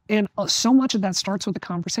 And so much of that starts with a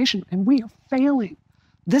conversation, and we are failing.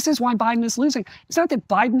 This is why Biden is losing. It's not that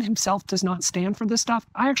Biden himself does not stand for this stuff.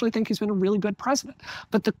 I actually think he's been a really good president.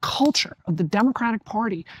 But the culture of the Democratic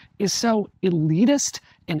Party is so elitist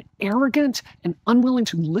and arrogant and unwilling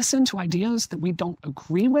to listen to ideas that we don't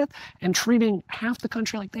agree with, and treating half the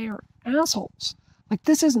country like they are assholes. Like,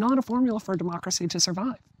 this is not a formula for democracy to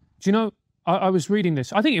survive. Do you know, I was reading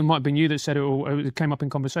this. I think it might have been you that said it, or it came up in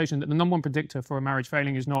conversation, that the number one predictor for a marriage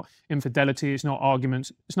failing is not infidelity, it's not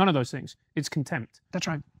arguments, it's none of those things. It's contempt. That's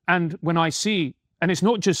right. And when I see, and it's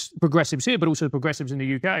not just progressives here, but also the progressives in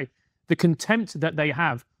the UK, the contempt that they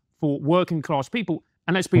have for working class people,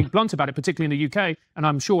 and let's be blunt about it, particularly in the UK, and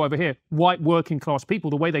I'm sure over here, white working class people,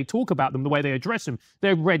 the way they talk about them, the way they address them,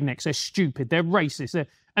 they're rednecks, they're stupid, they're racist,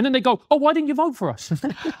 and then they go, oh, why didn't you vote for us?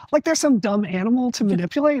 Like they're some dumb animal to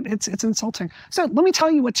manipulate. It's insulting. So let me tell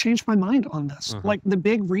you what changed my mind on this. Like the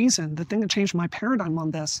big reason, the thing that changed my paradigm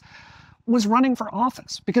on this was running for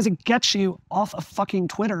office, because it gets you off of fucking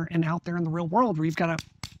Twitter and out there in the real world where you've got to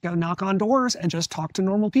go knock on doors and just talk to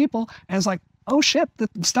normal people. And it's like, oh shit, the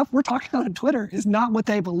stuff we're talking about on Twitter is not what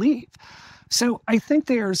they believe. So I think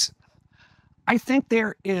there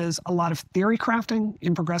is a lot of theory crafting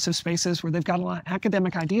in progressive spaces where they've got a lot of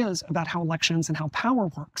academic ideas about how elections and how power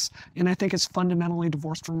works. And I think it's fundamentally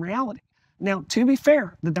divorced from reality. Now, to be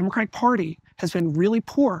fair, the Democratic Party has been really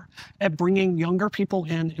poor at bringing younger people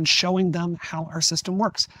in and showing them how our system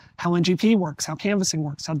works, how NGP works, how canvassing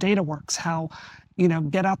works, how data works, how, you know,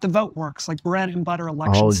 get out the vote works, like bread and butter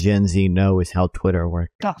elections. All Gen Z know is how Twitter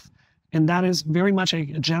works. Stuff. And that is very much a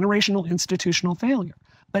generational institutional failure.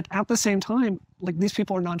 But at the same time, like, these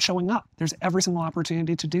people are not showing up. There's every single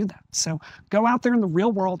opportunity to do that. So go out there in the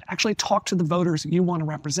real world, actually talk to the voters you want to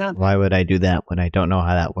represent. Why would I do that when I don't know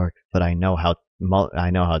how that works? But I know how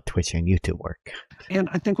Twitch and YouTube work. And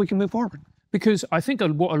I think we can move forward. Because I think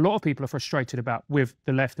what a lot of people are frustrated about with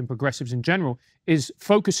the left and progressives in general is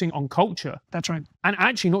focusing on culture. That's right. And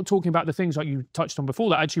actually not talking about the things like you touched on before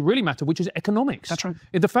that actually really matter, which is economics. That's right.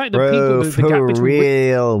 The fact that Bro, the gap for between...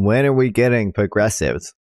 real, when are we getting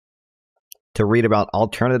progressives to read about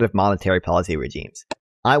alternative monetary policy regimes?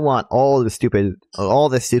 I want all the stupid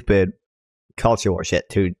culture war shit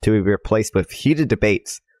to be replaced with heated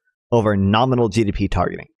debates over nominal GDP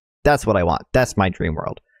targeting. That's what I want. That's my dream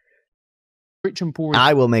world. Rich and poor.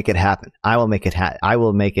 I will make it happen. There's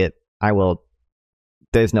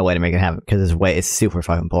no way to make it happen because it's super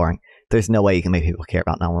fucking boring. There's no way you can make people care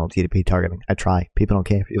about nominal GDP targeting. I try. People don't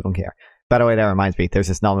care. People don't care. By the way, that reminds me, there's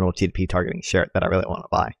this nominal GDP targeting shirt that I really want to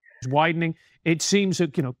buy. Widening. It seems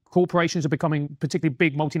that, you know, corporations are becoming, particularly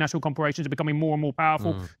big multinational corporations, are becoming more and more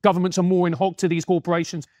powerful. Governments are more in hock to these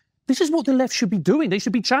corporations. This is what the left should be doing. They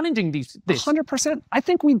should be challenging this. 100%. I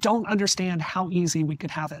think we don't understand how easy we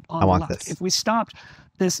could have it on the left. If we stopped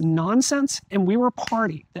this nonsense and we were a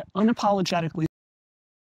party that unapologetically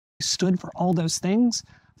stood for all those things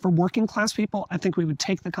for working class people, I think we would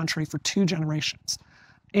take the country for 2 generations.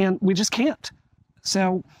 And we just can't.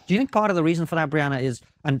 So, do you think part of the reason for that, Brianna, is,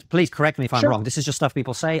 and please correct me if I'm wrong, this is just stuff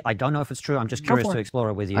people say, I don't know if it's true, I'm just curious to explore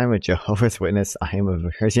it with you. I'm a Jehovah's Witness, I am a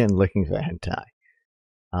virgin looking for hentai.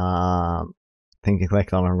 Think you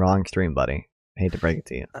clicked on a wrong stream, buddy. I hate to break it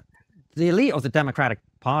to you. The elite of the Democratic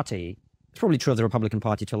Party, it's probably true of the Republican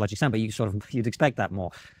Party to a large extent, but you'd expect that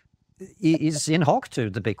more, is in hock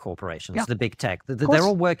to the big corporations, the big tech. They're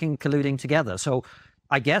all working, colluding together. So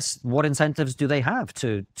I guess what incentives do they have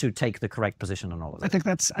to take the correct position on all of this?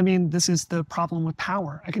 I think this is the problem with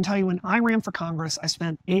power. I can tell you, when I ran for Congress, I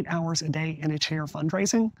spent 8 hours a day in a chair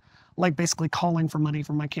fundraising, like basically calling for money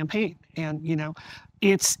for my campaign. And, you know,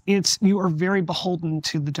 you are very beholden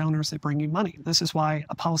to the donors that bring you money. This is why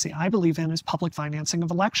a policy I believe in is public financing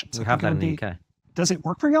of elections. We have that in the UK. Does it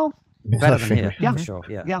work for y'all? Better than here, yeah. for sure.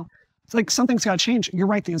 Yeah. Yeah. It's like something's got to change. You're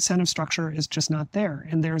right. The incentive structure is just not there.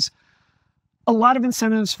 And there's a lot of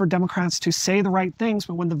incentives for Democrats to say the right things,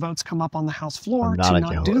 but when the votes come up on the House floor, to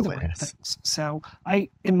not do the right things. So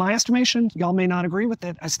in my estimation, y'all may not agree with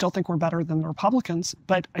it. I still think we're better than the Republicans,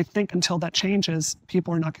 but I think until that changes,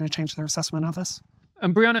 people are not going to change their assessment of us.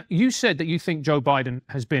 And Brianna, you said that you think Joe Biden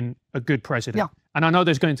has been a good president. Yeah. And I know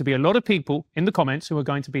there's going to be a lot of people in the comments who are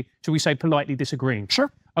going to be, shall we say, politely disagreeing.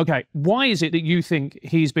 Sure. Okay. Why is it that you think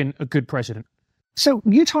he's been a good president? So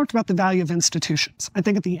you talked about the value of institutions. I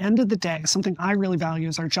think at the end of the day, something I really value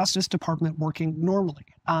is our Justice Department working normally.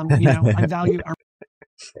 I value our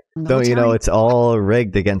military. Don't you know it's all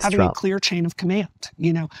rigged against having Trump? A clear chain of command.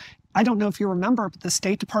 I don't know if you remember, but the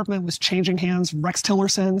State Department was changing hands. Rex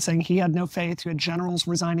Tillerson saying he had no faith. You had generals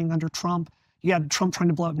resigning under Trump. You had Trump trying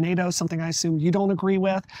to blow up NATO, something I assume you don't agree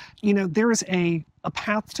with. There is a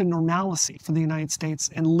path to normalcy for the United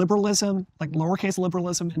States and liberalism, like lowercase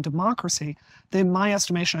liberalism and democracy, that in my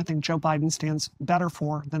estimation, I think Joe Biden stands better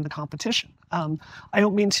for than the competition. I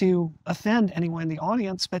don't mean to offend anyone in the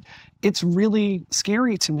audience, but it's really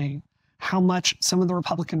scary to me how much some of the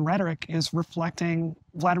Republican rhetoric is reflecting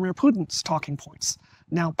Vladimir Putin's talking points.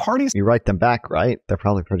 Now, parties... You write them back, right? They're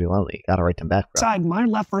probably pretty lonely. You got to write them back, bro. My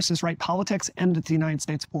left versus right politics end at the United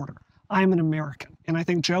States border. I am an American, and I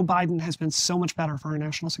think Joe Biden has been so much better for our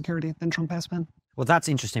national security than Trump has been. Well, that's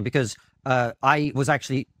interesting because I was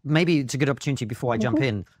actually, maybe it's a good opportunity before I jump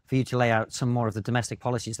in for you to lay out some more of the domestic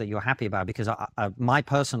policies that you're happy about, because my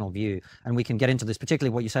personal view, and we can get into this,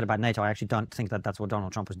 particularly what you said about NATO, I actually don't think that that's what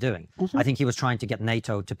Donald Trump was doing. I think he was trying to get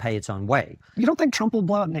NATO to pay its own way. You don't think Trump will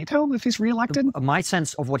blow out NATO if he's reelected? My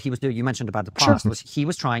sense of what he was doing, you mentioned about the past, was he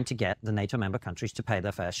was trying to get the NATO member countries to pay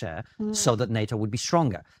their fair share so that NATO would be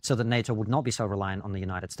stronger, so that NATO would not be so reliant on the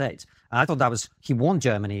United States. And I thought that was, he warned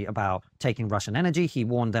Germany about taking Russian energy, he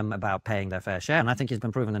warned them about paying their fair share, and I think he's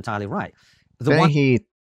been proven entirely right.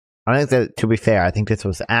 I think that, to be fair, I think this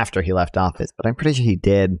was after he left office, but I'm pretty sure he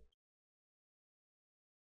did.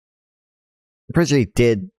 I'm pretty sure he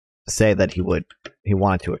did say that he wanted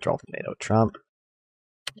to withdraw from NATO. Trump,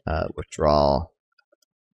 withdrawal,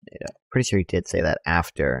 NATO. Pretty sure he did say that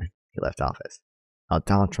after he left office.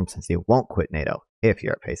 Donald Trump says he won't quit NATO if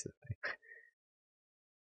Europe pays his way.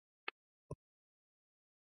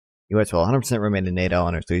 U.S. will 100% remain in NATO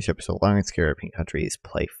under its leadership so long as European countries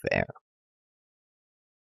play fair.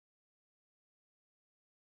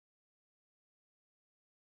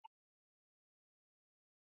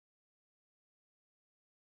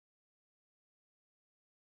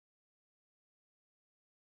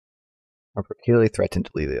 Or repeatedly threatened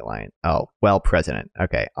to leave the alliance. Oh, well, President.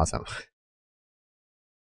 Okay, awesome.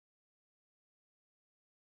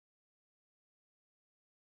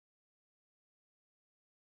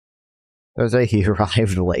 Thursday, he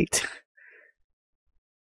arrived late.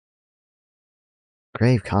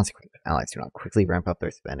 Grave consequence. Allies do not quickly ramp up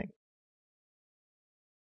their spending.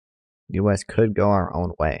 The U.S. could go our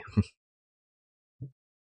own way.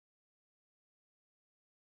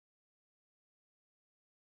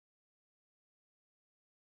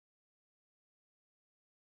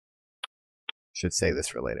 Should save this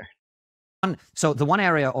for later. So the one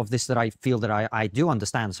area of this that I feel that I do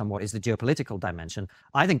understand somewhat is the geopolitical dimension.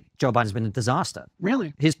 I think Joe Biden's been a disaster.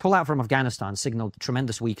 Really? His pullout from Afghanistan signaled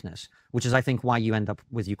tremendous weakness, which is, I think, why you end up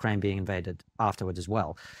with Ukraine being invaded afterwards as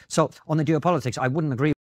well. So on the geopolitics, I wouldn't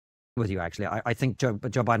agree with you, actually. I think Joe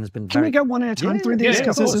Biden has been very... Can we go one at a time through these?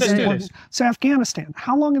 Because this is important. So Afghanistan.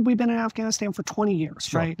 How long have we been in Afghanistan? For 20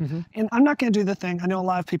 years, right? And I'm not going to do the thing. I know a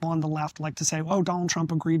lot of people on the left like to say, oh, Donald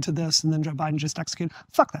Trump agreed to this and then Joe Biden just executed.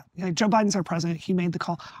 Fuck that. Joe Biden's our president. He made the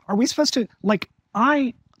call. Are we supposed to...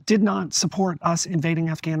 I did not support us invading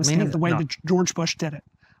Afghanistan the way that George Bush did it.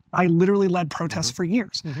 I literally led protests for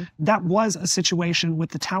years. That was a situation with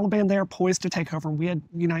the Taliban there poised to take over. We had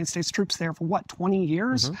United States troops there for what, 20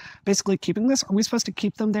 years? Basically keeping this. Are we supposed to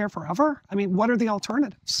keep them there forever? I mean, what are the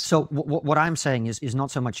alternatives? So what I'm saying is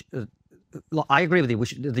not so much... I agree with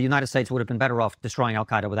you. The United States would have been better off destroying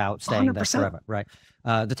Al-Qaeda without staying 100%. There forever, right?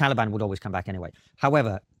 The Taliban would always come back anyway.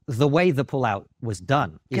 However, the way the pullout was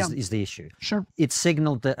done is the issue. Sure. It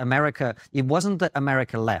signaled that America... It wasn't that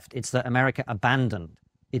America left. It's that America abandoned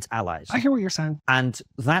its allies. I hear what you're saying. And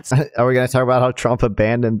that's... Are we going to talk about how Trump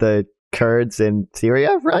abandoned the Kurds in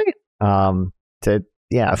Syria, right?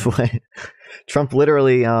 Trump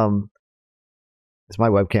literally... It's my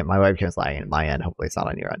webcam. My webcam's lagging at my end. Hopefully it's not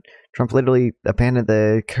on your end. Trump literally abandoned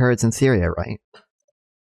the Kurds in Syria, right?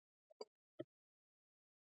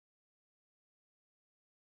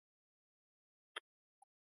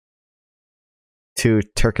 To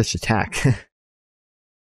Turkish attack.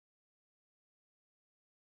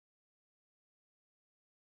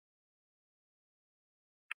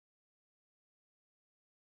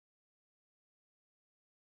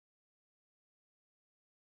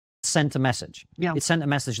 Sent a message. It sent a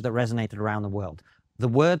message that resonated around the world. The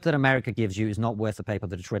word that America gives you is not worth the paper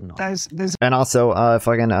that it's written on. And also,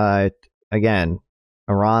 again,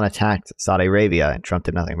 Iran attacked Saudi Arabia and Trump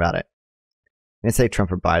did nothing about it. I didn't say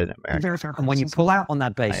Trump or Biden in America. Very fair. And when you pull out on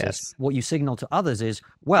that basis, what you signal to others is,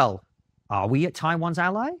 well, are we Taiwan's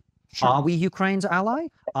ally? Sure. Are we Ukraine's ally?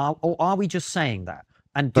 Or are we just saying that?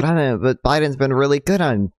 And but Biden's been really good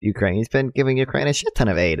on Ukraine. He's been giving Ukraine a shit ton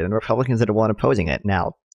of aid, and Republicans are the one opposing it.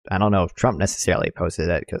 Now, I don't know if Trump necessarily opposed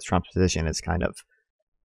it because Trump's position is kind of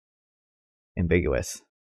ambiguous.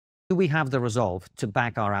 Do we have the resolve to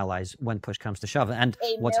back our allies when push comes to shove? And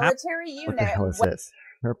what's military unit. What the hell is this?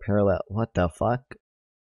 Her parallel. What the fuck?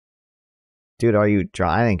 Dude, are you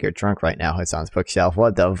drunk? I think you're drunk right now. It's on his bookshelf.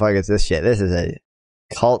 What the fuck is this shit? This is a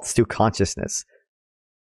cults to consciousness.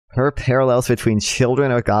 Her parallels between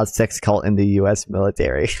children of God's sex cult and the U.S.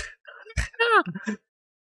 military.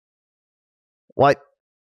 What?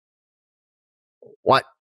 What?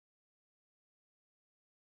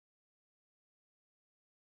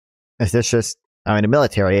 Is this just... I mean, the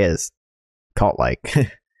military is cult-like.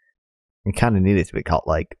 It kind of needed to be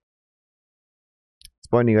cult-like.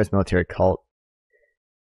 Supporting the U.S. military cult.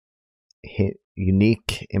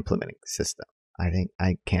 Unique implementing system. I think...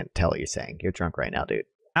 I can't tell what you're saying. You're drunk right now, dude.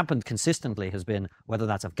 Happened consistently has been, whether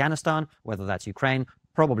that's Afghanistan, whether that's Ukraine,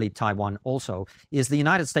 probably Taiwan also, is the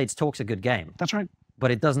United States talks a good game. That's right. But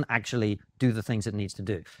it doesn't actually do the things it needs to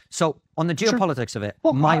do. So on the geopolitics of it,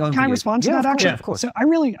 well, my own Can I view, respond to that, actually? Yeah, of course. So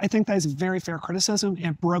I think that is very fair criticism.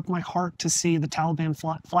 It broke my heart to see the Taliban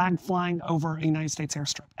flag flying over a United States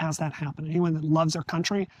airstrip as that happened. Anyone that loves their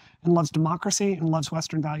country and loves democracy and loves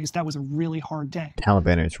Western values, that was a really hard day.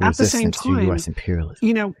 Taliban is resistance to U.S. imperialism.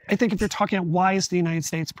 You know, I think if you're talking about why is the United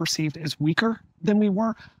States perceived as weaker than we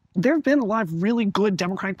were, there have been a lot of really good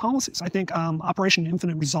democratic policies. I think Operation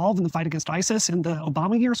Infinite Resolve in the fight against ISIS in the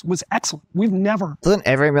Obama years was excellent. We've never... Doesn't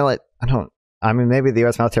every I mean, maybe the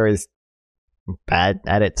U.S. military is bad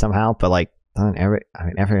at it somehow, but like, every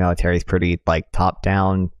military is pretty like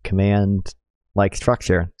top-down command like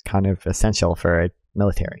structure. It's kind of essential for a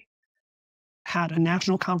military. Had a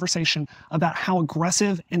national conversation about how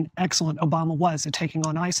aggressive and excellent Obama was at taking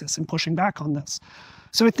on ISIS and pushing back on this.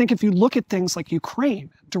 So I think if you look at things like Ukraine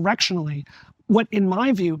directionally, what in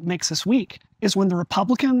my view makes us weak is when the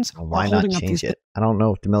Republicans are holding up these... I don't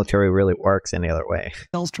know if the military really works any other way.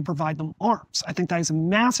 ...bills to provide them arms. I think that is a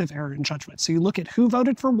massive error in judgment. So you look at who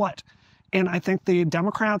voted for what, and I think the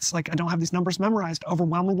Democrats, like I don't have these numbers memorized,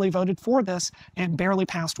 overwhelmingly voted for this and barely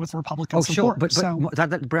passed with Republican support. But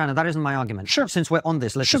Brianna, that isn't my argument. Sure. Since we're on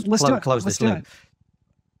this, let's close this loop.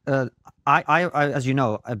 I, as you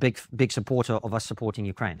know, a big supporter of us supporting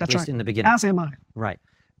Ukraine. That's at least right. In the beginning. As am I. Right.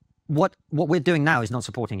 What we're doing now is not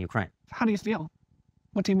supporting Ukraine. How do you feel?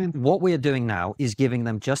 What do you mean? What we're doing now is giving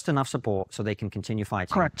them just enough support so they can continue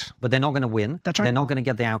fighting. Correct. But they're not going to win. That's right. They're not going to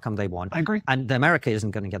get the outcome they want. I agree. And America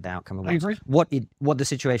isn't going to get the outcome it wants. I agree. What the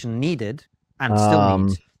situation needed and still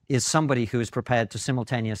needs is somebody who is prepared to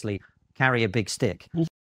simultaneously carry a big stick.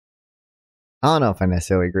 I don't know if I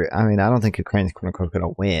necessarily agree. I mean, I don't think Ukraine's quote unquote going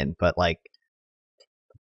to win, but like,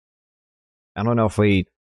 I don't know if I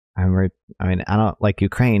don't like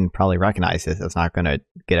Ukraine probably recognizes it's not going to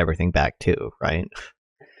get everything back too, right?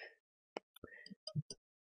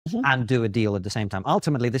 And do a deal at the same time.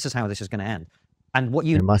 Ultimately, this is how this is going to end. And what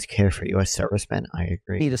you must care for U.S. servicemen. I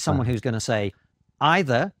agree. Need is someone who's going to say,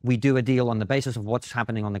 either we do a deal on the basis of what's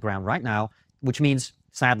happening on the ground right now, which means,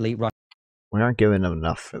 sadly, Russia. We aren't giving them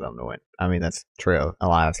enough for them to win. I mean, that's true. A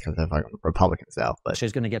lot of it's because of Republicans now. But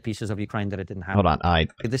Russia's going to get pieces of Ukraine that it didn't have. Hold on.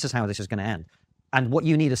 This is how this is going to end. And what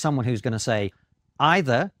you need is someone who's going to say,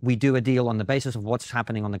 either we do a deal on the basis of what's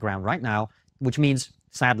happening on the ground right now, which means,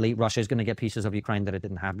 sadly, Russia is going to get pieces of Ukraine that it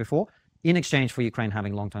didn't have before, in exchange for Ukraine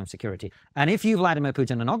having long-term security. And if you, Vladimir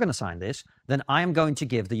Putin, are not going to sign this, then I am going to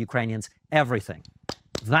give the Ukrainians everything.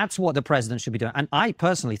 That's what the president should be doing. And I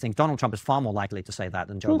personally think Donald Trump is far more likely to say that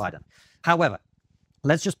than Joe Biden. However,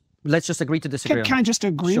 let's just agree to disagree. Can I just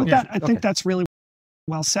agree with that? I think that's really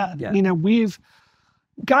well said. Yeah. You know, we've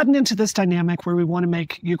gotten into this dynamic where we want to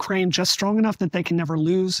make Ukraine just strong enough that they can never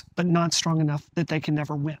lose, but not strong enough that they can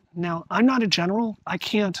never win. Now, I'm not a general. I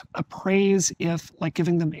can't appraise if like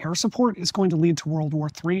giving them air support is going to lead to World War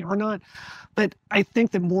III or not. But I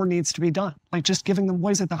think that more needs to be done. Like just giving them,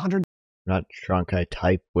 what is it, the 100... Not drunk, I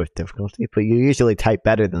type with difficulty, but you usually type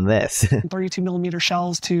better than this. 32 millimeter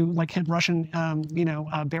shells to like hit Russian,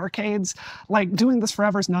 barricades. Like doing this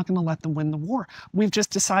forever is not going to let them win the war. We've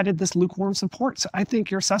just decided this lukewarm support. So I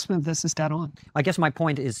think your assessment of this is dead on. I guess my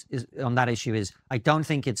point is on that issue is I don't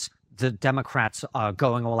think it's the Democrats are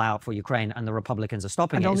going all out for Ukraine and the Republicans are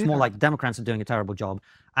stopping it. It's more like Democrats are doing a terrible job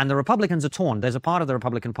and the Republicans are torn. There's a part of the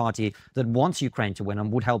Republican Party that wants Ukraine to win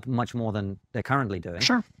and would help much more than they're currently doing.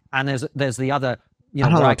 Sure. And there's the other you know, I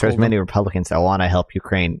don't know what if there's call many Republicans that want to help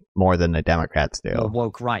Ukraine more than the Democrats do. the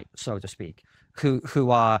woke right, so to speak,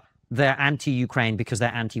 who are they're anti-Ukraine because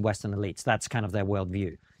they're anti-Western elites. That's kind of their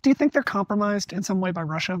worldview. Do you think they're compromised in some way by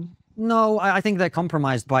Russia? No, I think they're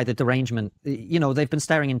compromised by the derangement. You know, they've been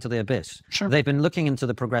staring into the abyss. Sure. They've been looking into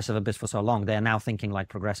the progressive abyss for so long. They're now thinking like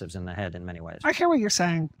progressives in their head in many ways. I hear what you're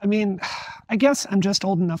saying. I mean, I guess I'm just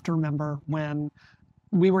old enough to remember when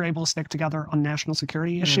we were able to stick together on national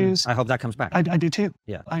security issues. I hope that comes back. I do too.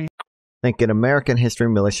 Yeah. I think in American history,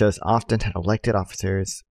 militias often had elected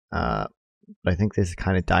officers. But I think this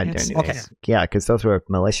kind of died during the okay. days. Yeah, because those were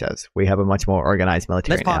militias. We have a much more organized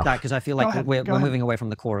military Let's park now. that because I feel like we're Go ahead. moving away from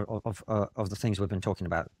the core of the things we've been talking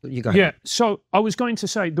about. You go ahead. Yeah, so I was going to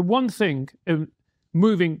say the one thing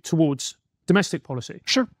moving towards domestic policy.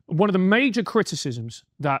 Sure. One of the major criticisms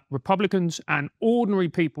that Republicans and ordinary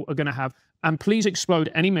people are going to have, and please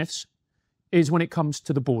explode any myths, is when it comes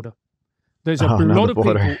to the border. There's a lot of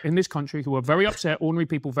people in this country who are very upset, ordinary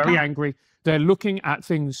people, very angry. They're looking at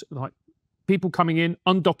things like people coming in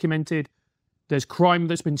undocumented. There's crime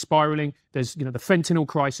that's been spiraling. There's, you know, the fentanyl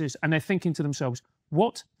crisis, and they're thinking to themselves,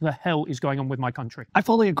 what the hell is going on with my country? I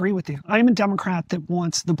fully agree with you. I am a Democrat that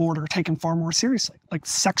wants the border taken far more seriously. Like,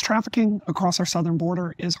 sex trafficking across our southern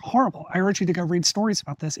border is horrible. I urge you to go read stories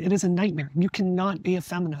about this. It is a nightmare. You cannot be a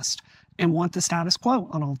feminist and want the status quo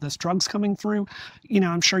on all of this. Drugs coming through. You know,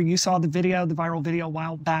 I'm sure you saw the video, the viral video a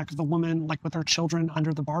while back of the woman like with her children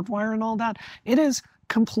under the barbed wire and all that. It is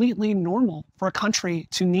completely normal for a country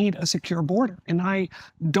to need a secure border. And I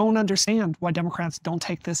don't understand why Democrats don't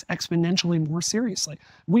take this exponentially more seriously.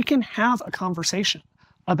 We can have a conversation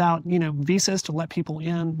about, you know, visas to let people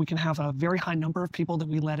in. We can have a very high number of people that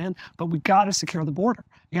we let in, but we got to secure the border.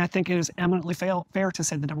 And I think it is eminently fair to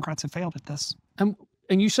say the Democrats have failed at this. And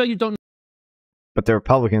you say you don't. But the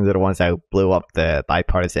Republicans are the ones that blew up the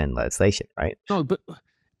bipartisan legislation, right? No, but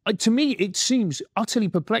to me, it seems utterly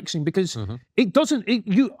perplexing because it doesn't.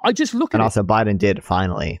 I just look at And it. also, Biden did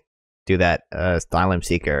finally do that asylum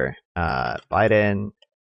seeker. Biden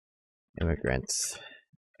immigrants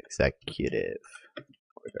executive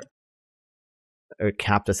order. It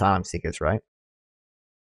capped asylum seekers, right?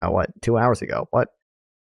 What? 2 hours ago. What?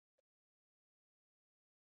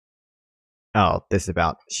 Oh, this is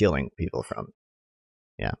about shielding people from,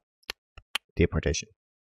 deportation.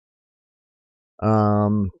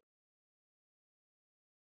 All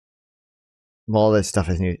this stuff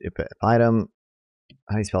is new. Item.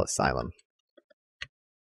 How do you spell asylum?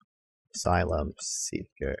 Asylum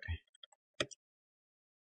seeker.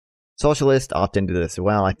 Socialists often do this as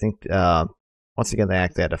well. I think once again they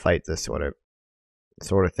actually had to fight this sort of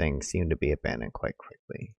thing. Seemed to be abandoned quite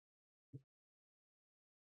quickly.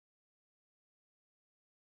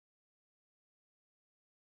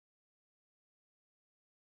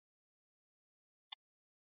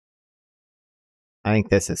 I think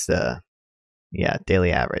this is the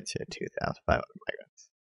daily average of 2,500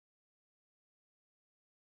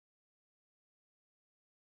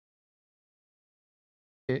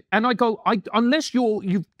 migrants. And I go, unless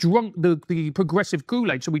you've drunk the progressive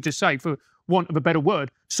Kool-Aid, so we just say, for want of a better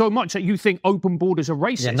word, so much that you think open borders are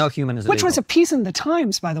racist. Yeah, no human is Which illegal. was a piece in the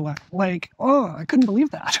Times, by the way. Like, oh, I couldn't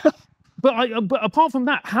believe that. But apart from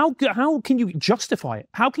that, how can you justify it?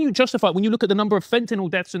 How can you justify it when you look at the number of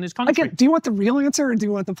fentanyl deaths in this country? Again, do you want the real answer or do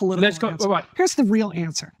you want the political Let's go. answer? All right. Here's the real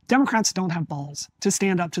answer. Democrats don't have balls to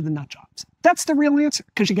stand up to the nut jobs. That's the real answer,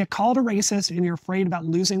 because you get called a racist and you're afraid about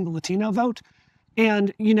losing the Latino vote.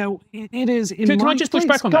 And, you know, it is... Can I just push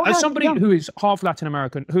back on that? As somebody yeah. who is half Latin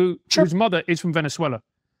American, whose mother is from Venezuela,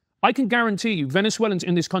 I can guarantee you Venezuelans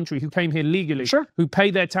in this country who came here legally, who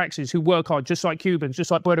pay their taxes, who work hard, just like Cubans,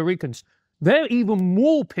 just like Puerto Ricans, they're even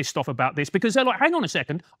more pissed off about this because they're like, hang on a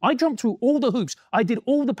second, I jumped through all the hoops, I did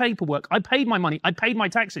all the paperwork, I paid my money, I paid my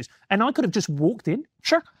taxes, and I could have just walked in.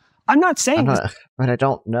 Sure. I'm not saying... But I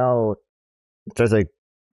don't know if there's a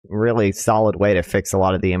really solid way to fix a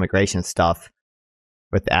lot of the immigration stuff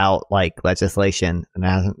without, like, legislation. And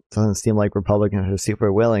it doesn't seem like Republicans are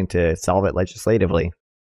super willing to solve it legislatively.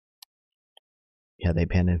 Yeah, they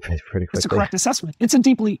abandoned pretty quickly. It's a correct assessment. It's a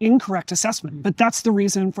deeply incorrect assessment, but that's the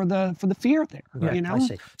reason for the fear there. Right, you know. I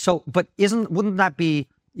see. So, but wouldn't that be?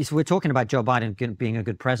 So we're talking about Joe Biden being a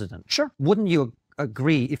good president. Sure. Wouldn't you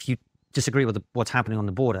agree, if you disagree with what's happening on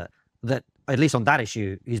the border, that at least on that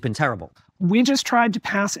issue he's been terrible? We just tried to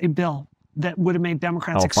pass a bill that would have made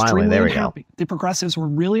Democrats extremely unhappy. The progressives were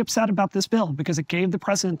really upset about this bill because it gave the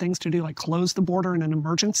president things to do, like close the border in an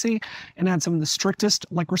emergency, and had some of the strictest,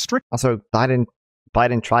 like, restrictions. Also, Biden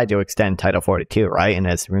Biden tried to extend Title 42, right? And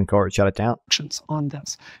the Supreme Court shut it down. On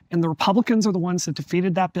this. And the Republicans are the ones that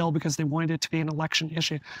defeated that bill because they wanted it to be an election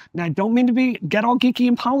issue. Now, I don't mean to get all geeky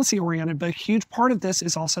and policy oriented, but a huge part of this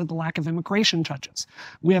is also the lack of immigration judges.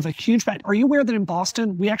 We have a huge, are you aware that in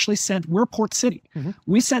Boston, we actually sent, we're Port City.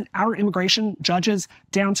 We sent our immigration judges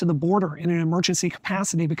down to the border in an emergency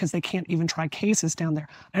capacity because they can't even try cases down there.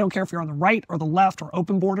 I don't care if you're on the right or the left or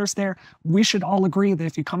open borders there. We should all agree that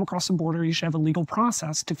if you come across the border, you should have a legal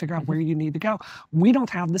process to figure out where you need to go. We don't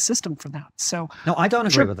have the system for that. So no, I don't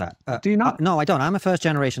agree with that. Do you not? No, I don't. I'm a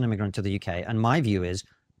first-generation immigrant to the UK, and my view is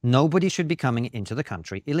nobody should be coming into the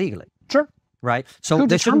country illegally. Sure. Right. So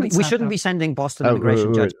we shouldn't be sending Boston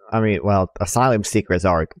immigration judges. I mean, well, asylum seekers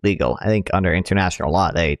are legal. I think under international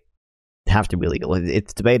law, they have to be legal.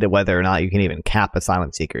 It's debated whether or not you can even cap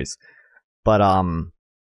asylum seekers. But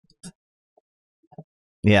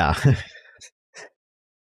yeah.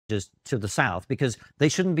 Just to the south, because they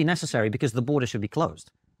shouldn't be necessary, because the border should be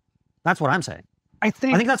closed. That's what I'm saying. I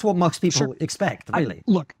think that's what most people expect, really.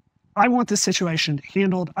 Look, I want this situation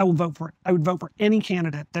handled. I will vote for it. I would vote for any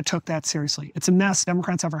candidate that took that seriously. It's a mess.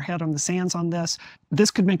 Democrats have our head on the sands on this.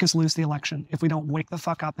 This could make us lose the election if we don't wake the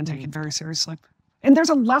fuck up and take it very seriously. And there's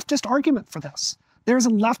a leftist argument for this. There's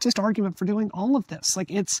a leftist argument for doing all of this.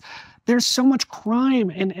 Like there's so much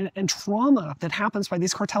crime and trauma that happens by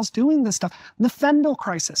these cartels doing this stuff. The fentanyl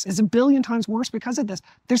crisis is 1 billion times worse because of this.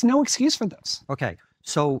 There's no excuse for this. Okay,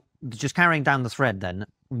 so just carrying down the thread then,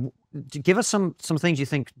 give us some things you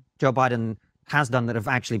think Joe Biden has done that have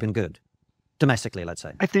actually been good, domestically, let's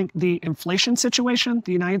say. I think the inflation situation,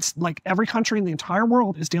 like every country in the entire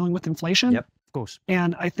world is dealing with inflation. Yep. Of course.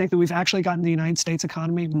 And I think that we've actually gotten the United States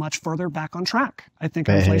economy much further back on track. I think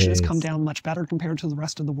inflation has come down much better compared to the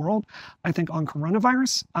rest of the world. I think on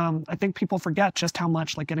coronavirus, I think people forget just how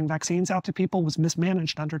much like getting vaccines out to people was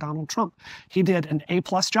mismanaged under Donald Trump. He did an A+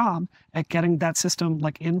 job at getting that system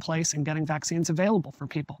like in place and getting vaccines available for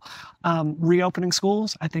people. Reopening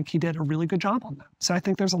schools, I think he did a really good job on that. So I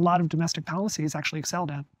think there's a lot of domestic policy he's actually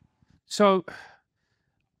excelled at. So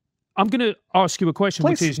I'm going to ask you a question,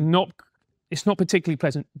 Please. which is it's not particularly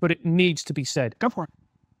pleasant, but it needs to be said. Go for it.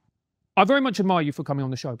 I very much admire you for coming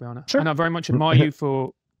on the show, Brianna. Sure. And I very much admire you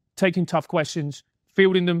for taking tough questions,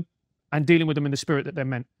 fielding them, and dealing with them in the spirit that they're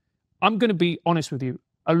meant. I'm going to be honest with you.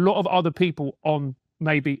 A lot of other people on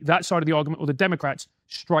maybe that side of the argument, or the Democrats,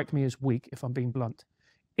 strike me as weak, if I'm being blunt.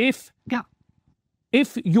 If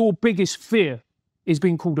your biggest fear is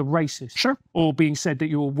being called a racist, sure, or being said that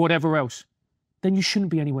you're whatever else, then you shouldn't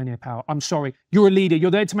be anywhere near power. I'm sorry. You're a leader. You're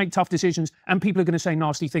there to make tough decisions, and people are going to say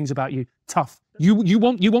nasty things about you. Tough. You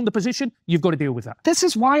want the position, you've got to deal with that. This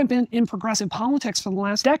is why I've been in progressive politics for the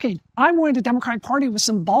last decade. I wanted a Democratic Party with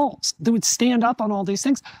some balls that would stand up on all these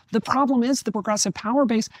things. The problem is the progressive power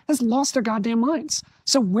base has lost their goddamn minds.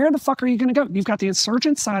 So where the fuck are you going to go? You've got the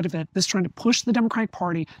insurgent side of it that's trying to push the Democratic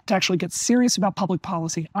Party to actually get serious about public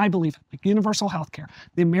policy. I believe it, like universal health care.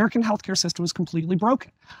 The American healthcare system is completely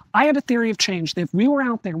broken. I had a theory of change that if we were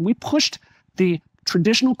out there and we pushed the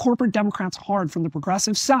traditional corporate Democrats hard from the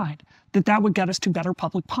progressive side, that would get us to better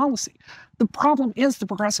public policy. The problem is the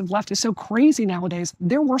progressive left is so crazy nowadays,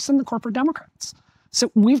 they're worse than the corporate Democrats.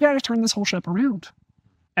 So we've got to turn this whole ship around.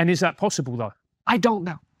 And is that possible, though? I don't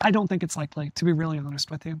know. I don't think it's likely, to be really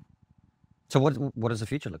honest with you. So what does the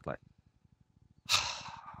future look like?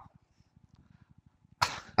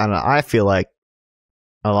 I don't know. I feel like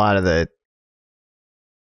as long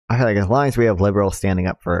as we have liberals standing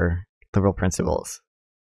up for liberal principles,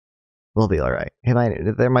 we'll be all right.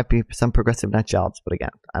 There might be some progressive nut jobs, but again,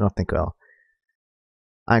 I don't think we'll.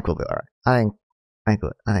 I think we'll be all right. I think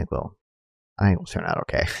we'll turn out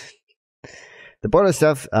okay. The border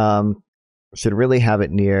stuff should really have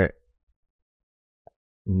it near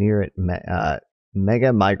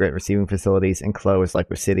mega migrant receiving facilities enclosed like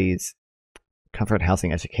with cities, comfort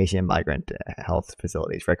housing, education, migrant health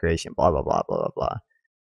facilities, recreation, blah blah blah blah blah blah,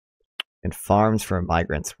 and farms for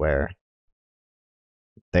migrants where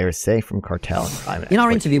they are safe from cartel and crime. In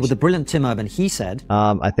our interview with the brilliant Tim Urban, he said,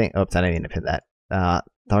 I think, oops, I didn't mean to pin that.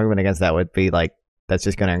 The argument against that would be like, that's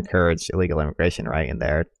just going to encourage illegal immigration, right? And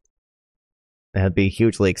it'd be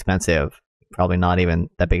hugely expensive, probably not even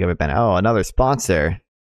that big of a benefit. Oh, another sponsor.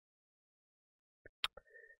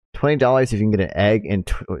 $20 if you can get an egg in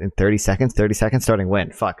 30 seconds. 30 seconds starting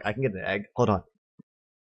when? Fuck, I can get an egg. Hold on.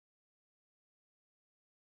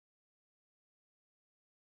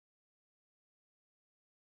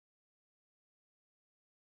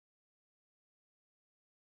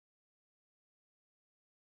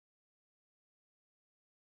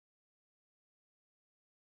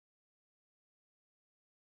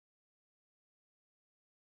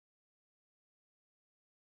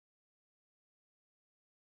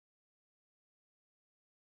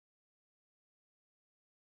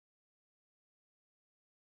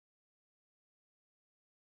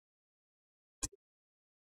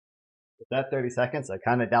 that 30 seconds? I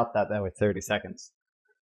kind of doubt that was 30 seconds.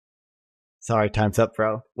 Sorry, time's up,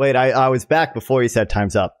 bro. Wait, I was back before you said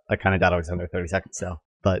time's up. I kind of doubt I was under 30 seconds, though.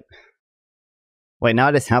 But wait, now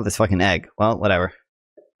I just have this fucking egg. Well, whatever.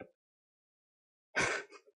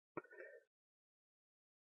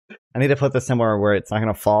 I need to put this somewhere where it's not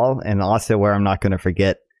going to fall, and also where I'm not going to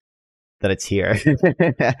forget that it's here.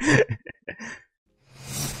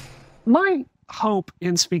 My hope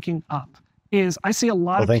in speaking up is I see a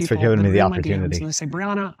lot of thanks people for giving me the that are in my opportunity. DMs and they say,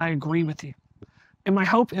 Brianna, I agree with you. And my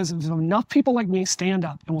hope is if enough people like me stand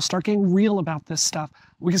up and we'll start getting real about this stuff,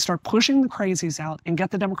 we can start pushing the crazies out and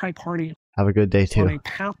get the Democratic Party Have a good day, too. on a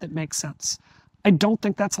path that makes sense. I don't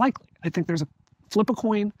think that's likely. I think there's a flip a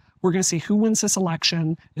coin. We're going to see who wins this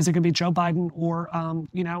election. Is it going to be Joe Biden or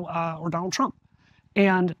Donald Trump?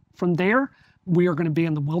 And from there, we are going to be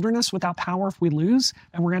in the wilderness without power if we lose,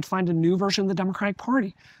 and we're going to find a new version of the Democratic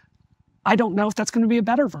Party. I don't know if that's going to be a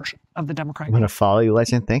better version of the Democratic I'm going to follow you,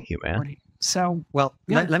 Legend. Thank you, man. Party. So, Well,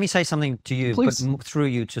 yeah. let me say something to you, Please. but through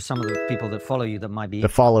you to some of the people that follow you that might be The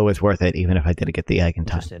follow is worth it, even if I didn't get the egg in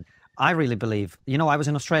time. interested. I really believe, I was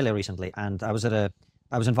in Australia recently, and I was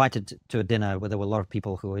invited to a dinner where there were a lot of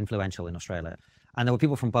people who were influential in Australia, and there were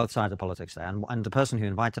people from both sides of politics there. And the person who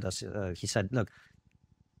invited us, he said, "Look,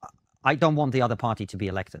 I don't want the other party to be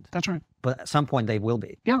elected, that's right. but at some point they will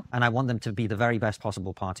be. Yeah. And I want them to be the very best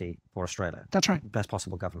possible party for Australia. That's right. Best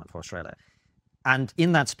possible government for Australia." And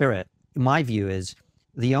in that spirit, my view is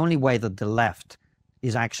the only way that the left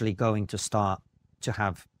is actually going to start to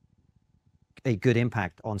have a good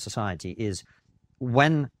impact on society is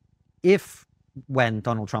when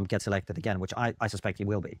Donald Trump gets elected again, which I suspect he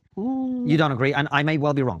will be. You don't agree? And I may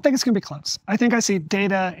well be wrong. I think it's going to be close. I think I see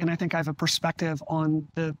data, and I think I have a perspective on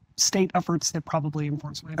the state efforts that probably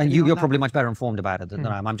informs my opinion. And you're on that. probably much better informed about it than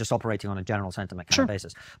I am. I'm just operating on a general sentiment kind Sure. of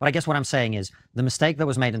basis. But I guess what I'm saying is the mistake that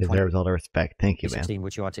was made in Deserves all the respect. Thank you, man. 2016,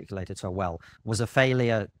 which you articulated so well, was a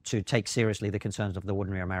failure to take seriously the concerns of the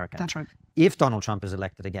ordinary American. That's right. If Donald Trump is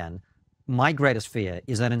elected again, my greatest fear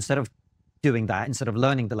is that instead of doing that, instead of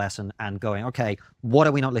learning the lesson and going, okay, what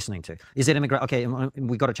are we not listening to? Is it immigration? Okay,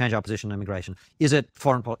 we got to change our position on immigration. Is it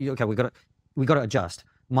foreign policy? Okay, we got to adjust.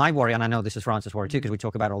 My worry, and I know this is Francis' worry too, because we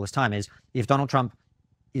talk about it all this time, is if Donald Trump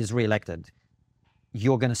is reelected,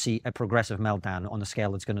 you're going to see a progressive meltdown on a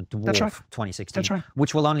scale that's going to dwarf That's right. 2016, That's right.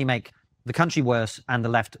 which will only make the country worse and the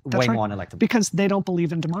left way more unelectable. Because they don't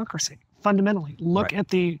believe in democracy, fundamentally. Look Right. at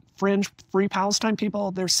the fringe Free Palestine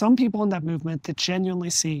people. There's some people in that movement that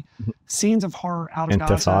genuinely see scenes of horror out of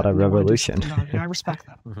Gaza. Intifada and they wanna do revolution. something about it, and I respect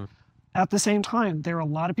that. At the same time, there are a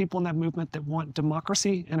lot of people in that movement that want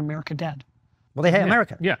democracy and America dead. Well, they hate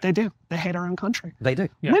America. Yeah. They do. They hate our own country. They do.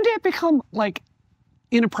 Yeah. When did it become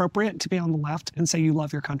inappropriate to be on the left and say you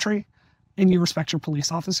love your country and you respect your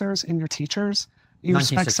police officers and your teachers? You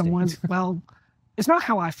respect 1960. someone. Well, it's not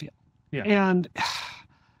how I feel. Yeah. And,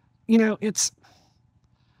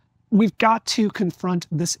 we've got to confront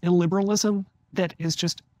this illiberalism that is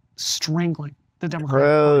just strangling the Democratic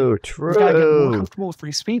Party. True, We've got to get more true. comfortable with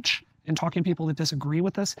free speech and talking to people that disagree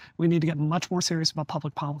with us. We need to get much more serious about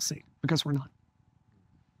public policy because we're not.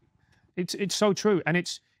 It's so true, and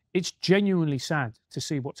it's genuinely sad to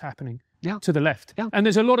see what's happening to the left. Yeah. And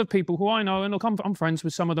there's a lot of people who I know, and look, I'm friends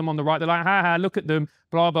with some of them on the right. They're like, ha, look at them,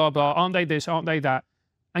 blah, blah, blah. Aren't they this? Aren't they that?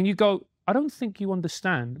 And you go, I don't think you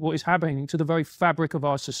understand what is happening to the very fabric of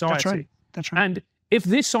our society. That's right. That's right. And if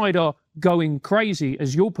this side are going crazy,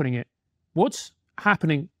 as you're putting it, what's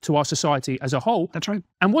happening to our society as a whole? That's right.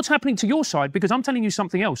 And what's happening to your side? Because I'm telling you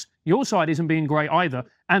something else. Your side isn't being great either.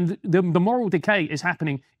 And the moral decay is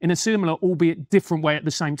happening in a similar, albeit different way at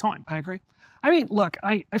the same time. I agree. I mean, look,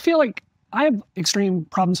 I feel like I have extreme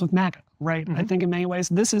problems with MAGA, right? I think in many ways,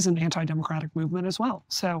 this is an anti-democratic movement as well.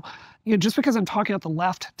 So, just because I'm talking about the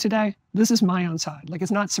left today, this is my own side. Like,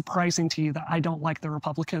 it's not surprising to you that I don't like the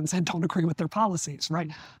Republicans and don't agree with their policies, right?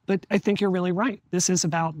 But I think you're really right. This is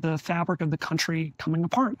about the fabric of the country coming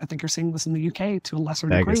apart. I think you're seeing this in the UK to a lesser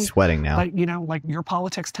degree. You're sweating now. But, your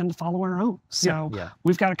politics tend to follow our own. So Yeah.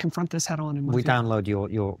 we've got to confront this head on. We download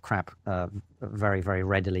your crap very, very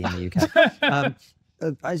readily in the UK.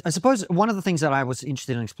 I suppose one of the things that I was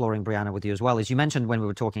interested in exploring, Brianna, with you as well, is you mentioned when we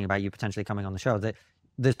were talking about you potentially coming on the show that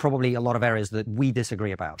there's probably a lot of areas that we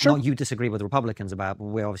disagree about. Sure. Not you disagree with Republicans about, but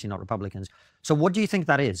we're obviously not Republicans. So what do you think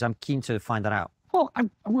that is? I'm keen to find that out. Well, I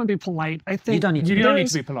want to be polite. I think You don't need to You be. don't need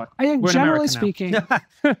to be polite. I think We're in generally America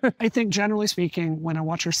now. speaking, when I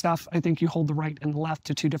watch your stuff, I think you hold the right and the left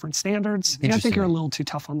to two different standards. And I think you're a little too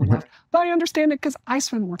tough on the left. But I understand it because I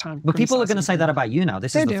spend more time. But people are going to say criticizing that about you now.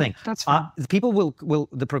 This They is the do. thing. That's fine. People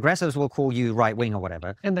the progressives will call you right wing or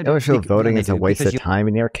whatever. And they I do. always feel voting they is a do, waste because of time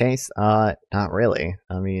in your case. Not really.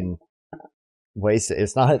 I mean, waste.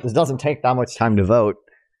 It's not. It doesn't take that much time to vote.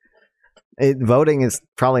 Voting is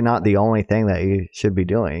probably not the only thing that you should be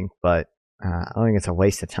doing, but I don't think it's a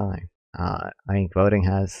waste of time. I think voting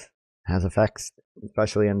has effects,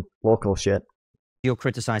 especially in local shit. You're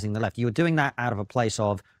criticizing the left. You're doing that out of a place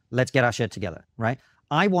of, let's get our shit together, right?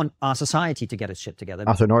 I want our society to get its shit together.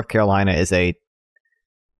 Also, North Carolina is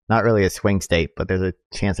not really a swing state, but there's a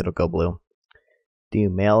chance it'll go blue. Do you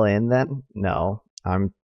mail in then? No. I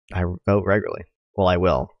vote regularly. Well, I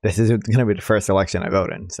will. This is going to be the first election I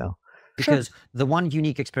vote in, so. Because the one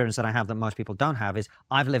unique experience that I have that most people don't have is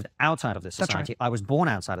I've lived outside of this society. Right. I was born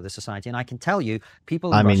outside of this society, and I can tell you,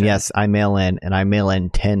 people. I mean, yes, I mail in, and I mail in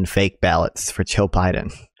 10 fake ballots for Joe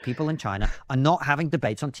Biden. People in China are not having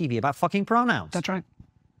debates on TV about fucking pronouns. That's right.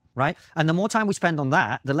 Right? And the more time we spend on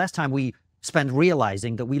that, the less time we spend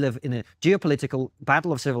realizing that we live in a geopolitical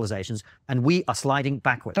battle of civilizations, and we are sliding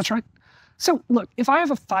backwards. That's right. So look, if I have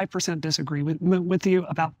a 5% disagreement with you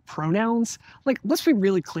about pronouns, like, let's be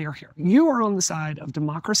really clear here. You are on the side of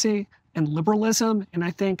democracy and liberalism, and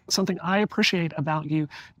I think something I appreciate about you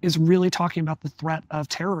is really talking about the threat of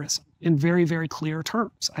terrorism in very, very clear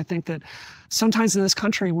terms. I think that sometimes in this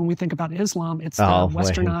country, when we think about Islam, it's the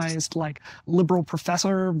westernized, like, liberal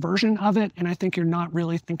professor version of it, and I think you're not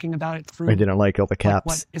really thinking about it through. I didn't like all the caps.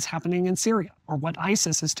 What is happening in Syria, or what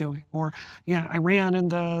ISIS is doing, or Iran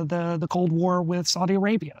and the Cold War with Saudi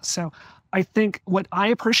Arabia. So I think what I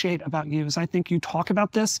appreciate about you is I think you talk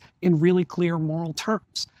about this in really clear moral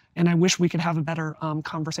terms. And I wish we could have a better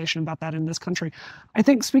conversation about that in this country. I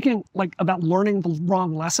think speaking about learning the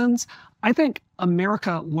wrong lessons, I think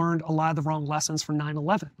America learned a lot of the wrong lessons from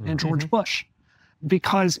 9/11 and George Bush,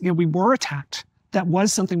 because we were attacked. That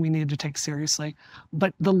was something we needed to take seriously.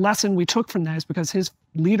 But the lesson we took from that is because his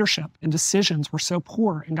leadership and decisions were so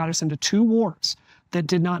poor and got us into 2 wars that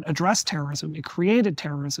did not address terrorism. It created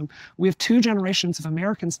terrorism. We have 2 generations of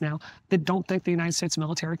Americans now that don't think the United States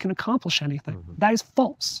military can accomplish anything. That is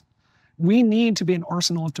false. We need to be an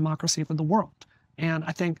arsenal of democracy for the world. And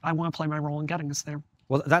I think I want to play my role in getting us there.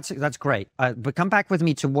 Well, that's great. But come back with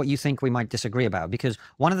me to what you think we might disagree about, because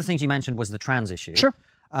one of the things you mentioned was the trans issue. Sure.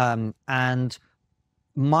 And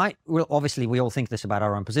well, obviously we all think this about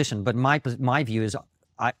our own position, but my view is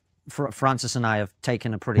Francis and I have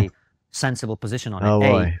taken a pretty sensible position on it. Oh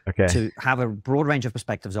boy, okay. To have a broad range of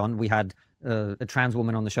perspectives on. We had a trans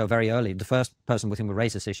woman on the show very early, the first person with whom we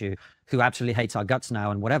raised this issue, who absolutely hates our guts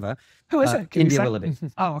now and whatever. Who is it? India Willoughby.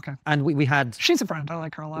 Oh, okay. And we had... She's a friend. I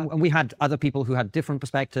like her a lot. And we had other people who had different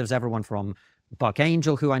perspectives, everyone from Buck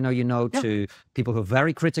Angel, who I know you know, to people who are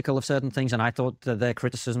very critical of certain things, and I thought that their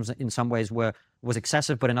criticisms in some ways was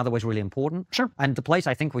excessive, but in other ways really important. Sure. And the place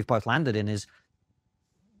I think we've both landed in is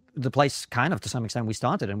the place kind of to some extent we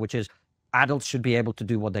started in, which is adults should be able to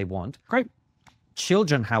do what they want. Great.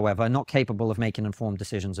 Children, however, are not capable of making informed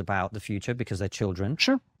decisions about the future because they're children.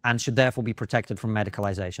 Sure. And should therefore be protected from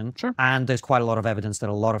medicalization. Sure. And there's quite a lot of evidence that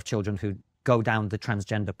a lot of children who go down the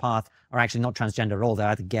transgender path are actually not transgender at all. They're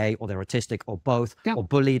either gay or they're autistic or both or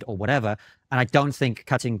bullied or whatever. And I don't think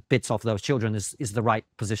cutting bits off those children is the right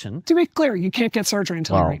position. To be clear, you can't get surgery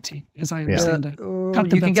until you're 18, as I understand it.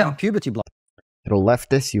 You can get a puberty block. A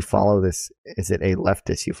leftist, you follow this. Is it a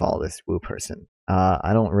leftist you follow this Wu person?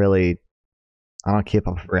 I don't keep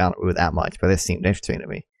up around with that much, but this seemed interesting to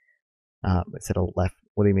me. Is it a left?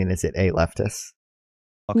 What do you mean? Is it a leftist?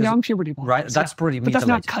 Yeah, I'm puberty blockers. Right, that's pretty but that's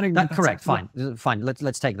not cutting. Correct, fine.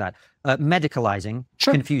 Let's take that. Medicalizing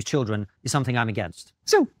confused children is something I'm against.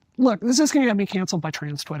 So, look, this is going to get me canceled by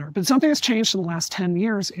trans Twitter, but something that's changed in the last 10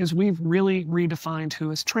 years is we've really redefined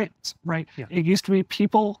who is trans, right? Yeah. It used to be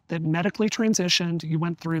people that medically transitioned. You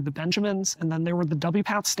went through the Benjamins, and then there were the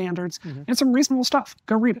WPATH standards, and some reasonable stuff.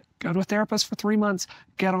 Go read it. Go to a therapist for 3 months,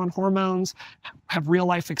 get on hormones, have real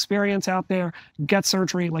life experience out there, get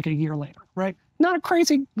surgery like a year later, right? Not a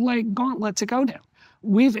crazy gauntlet to go down.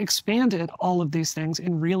 We've expanded all of these things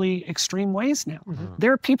in really extreme ways now.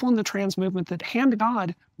 There are people in the trans movement that, hand to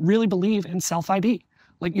God, really believe in self-ID.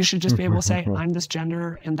 Like, you should just be able to say, I'm this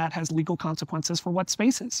gender, and that has legal consequences for what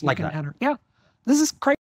spaces you can enter. Yeah, this is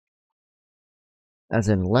crazy. As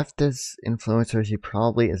in leftist influencer, she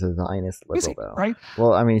probably is a Zionist liberal, though. Right?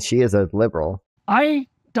 Well, I mean, she is a liberal. I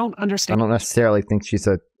don't understand. I don't necessarily think she's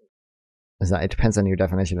a... It depends on your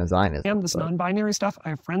definition of Zionism. This non-binary stuff. I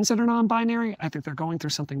have friends that are non-binary. I think they're going through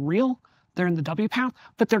something real. They're in the W path,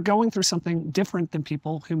 but they're going through something different than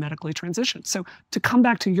people who medically transition. So to come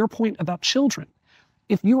back to your point about children,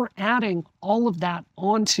 if you are adding all of that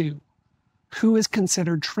onto who is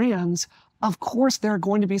considered trans, of course there are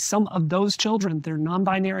going to be some of those children that are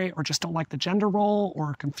non-binary or just don't like the gender role or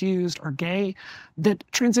are confused or gay, that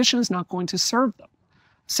transition is not going to serve them.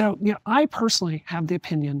 So, I personally have the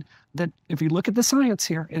opinion that if you look at the science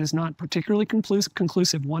here, it is not particularly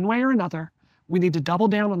conclusive one way or another. We need to double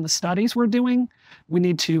down on the studies we're doing. We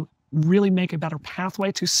need to really make a better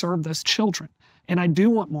pathway to serve those children. And I do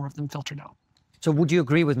want more of them filtered out. So would you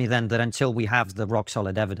agree with me then that until we have the rock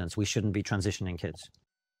solid evidence, we shouldn't be transitioning kids?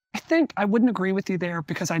 I think I wouldn't agree with you there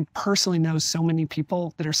because I personally know so many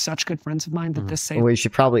people that are such good friends of mine that this say. Well, you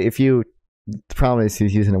should probably, the problem is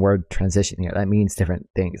he's using the word transition here. That means different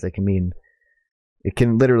things. It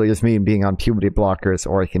can literally just mean being on puberty blockers,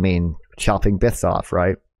 or it can mean chopping bits off,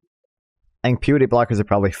 right? I think puberty blockers are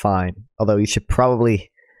probably fine, although you should probably,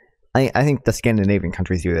 I think the Scandinavian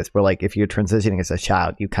countries do this, where like if you're transitioning as a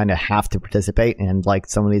child, you kind of have to participate in like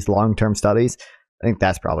some of these long-term studies. I think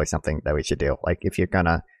that's probably something that we should do. Like if you're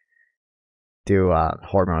gonna do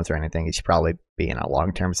hormones or anything, you should probably be in a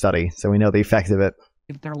long-term study so we know the effects of it.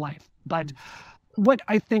 Their life. But what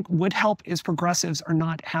I think would help is progressives are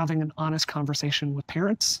not having an honest conversation with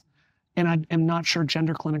parents. And I am not sure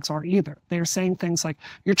gender clinics are either. They're saying things like,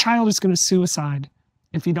 your child is going to suicide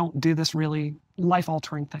if you don't do this really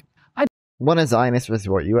life-altering thing. One is Zionist would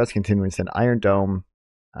support U.S. continuing to send Iron Dome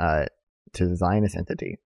to the Zionist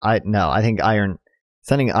entity. I think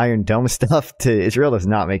sending Iron Dome stuff to Israel does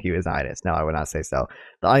not make you a Zionist. No, I would not say so.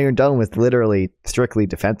 The Iron Dome is literally strictly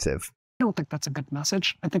defensive. I don't think that's a good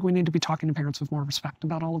message. I think we need to be talking to parents with more respect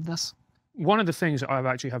about all of this. One of the things that I've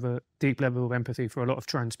actually have a deep level of empathy for a lot of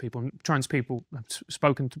trans people. Trans people have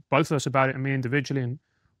spoken to both of us about it, and me individually, and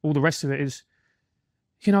all the rest of it is,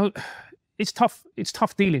 it's tough. It's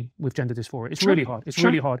tough dealing with gender dysphoria. It's really hard. It's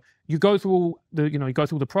really hard. You go through all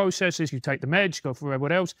the processes. You take the meds. You go through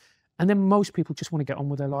everyone else, and then most people just want to get on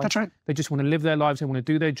with their lives. That's right. They just want to live their lives. They want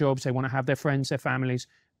to do their jobs. They want to have their friends, their families,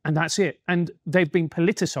 and that's it. And they've been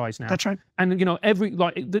politicized now. That's right.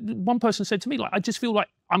 And one person said to me, I just feel like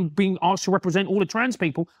I'm being asked to represent all the trans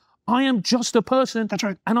people. I am just a person. That's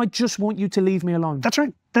right. And I just want you to leave me alone. That's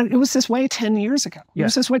right. It was this way 10 years ago. It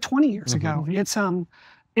was this way 20 years ago.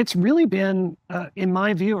 It's really been, in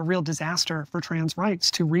my view, a real disaster for trans rights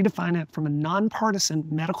to redefine it from a nonpartisan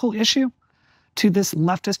medical issue to this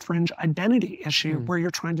leftist fringe identity issue where you're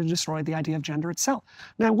trying to destroy the idea of gender itself.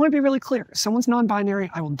 Now, I want to be really clear. If someone's non-binary,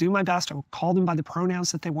 I will do my best. I will call them by the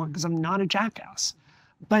pronouns that they want because I'm not a jackass.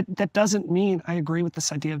 But that doesn't mean I agree with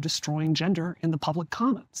this idea of destroying gender in the public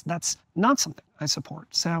comments. That's not something I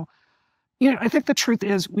support. So, I think the truth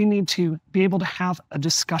is we need to be able to have a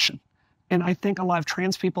discussion. And I think a lot of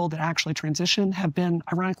trans people that actually transition have been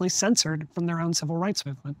ironically censored from their own civil rights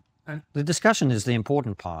movement. The discussion is the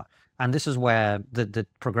important part. And this is where the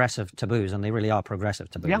progressive taboos, and they really are progressive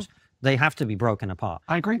taboos, they have to be broken apart.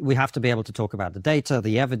 I agree. We have to be able to talk about the data,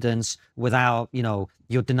 the evidence, without,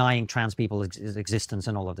 you're denying trans people's existence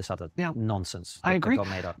and all of this other nonsense that I agree. got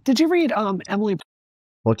made up. Did you read Emily?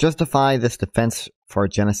 Will justify this defense for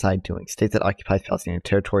genocide doing. States that occupy Palestinian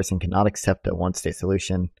territories and cannot accept a one-state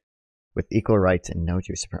solution with equal rights and no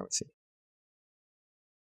Jewish supremacy.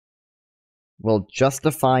 Will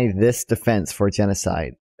justify this defense for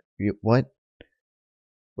genocide. What?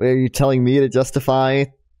 What are you telling me to justify?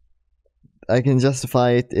 I can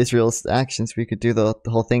justify Israel's actions. We could do the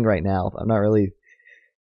whole thing right now. I'm not really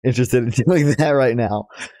interested in doing that right now.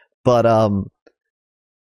 But I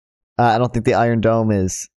don't think the Iron Dome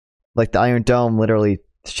is... Like, the Iron Dome literally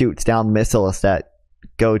shoots down missiles that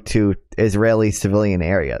go to Israeli civilian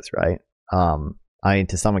areas, right?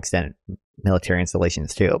 To some extent, military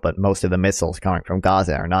installations too, but most of the missiles coming from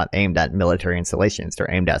Gaza are not aimed at military installations. They're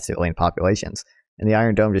aimed at civilian populations. And the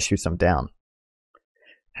Iron Dome just shoots them down.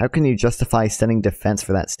 How can you justify sending defense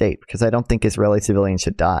for that state? Because I don't think Israeli civilians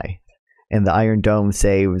should die. And the Iron Dome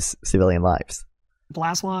saves civilian lives.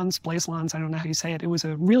 Blaslans, I don't know how you say it. It was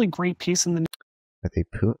a really great piece in the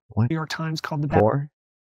New York Times called The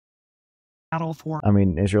Battle for... I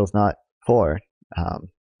mean, Israel's not poor.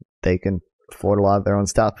 They can afford a lot of their own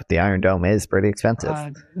stuff, but the Iron Dome is pretty expensive.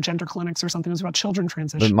 Gender clinics or something was about children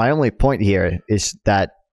transition. But my only point here is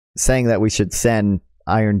that saying that we should send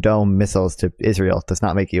Iron Dome missiles to Israel does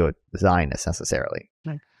not make you a Zionist necessarily.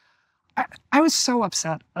 I was so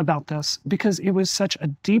upset about this because it was such a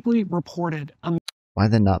deeply reported... Why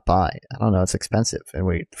then not buy? I don't know, it's expensive, and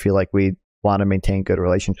we feel like we want to maintain good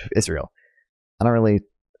relations with Israel. I don't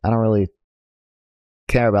really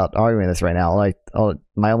care about arguing this right now.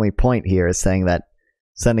 My only point here is saying that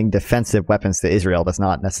sending defensive weapons to Israel does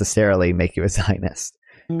not necessarily make you a Zionist.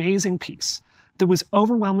 Amazing piece that was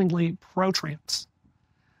overwhelmingly pro-trans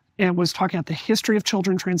and was talking about the history of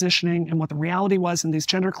children transitioning and what the reality was in these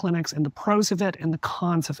gender clinics and the pros of it and the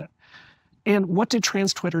cons of it. And what did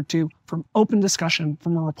trans Twitter do? From open discussion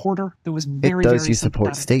from a reporter that was very, it does very you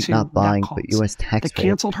support state not buying, but U.S. taxpayers. They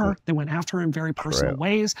canceled her. They went after her in very personal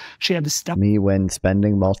ways. She had to step when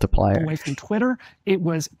spending multiplier away from Twitter. It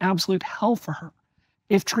was absolute hell for her.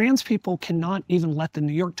 If trans people cannot even let the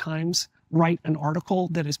New York Times write an article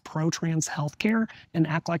that is pro-trans healthcare and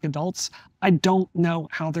act like adults, I don't know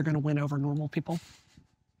how they're going to win over normal people.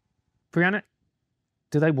 Brianna,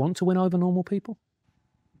 do they want to win over normal people?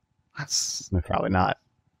 Probably not.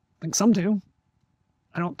 I think some do.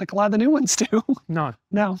 I don't think a lot of the new ones do. No.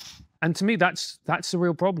 No. And to me, that's the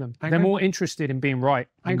real problem. I They're agree. more interested in being right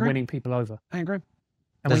and winning people over. I agree.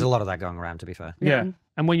 And There's a lot of that going around, to be fair. Yeah.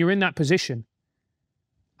 And when you're in that position,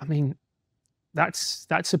 I mean, that's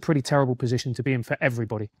a pretty terrible position to be in for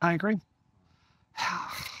everybody. I agree.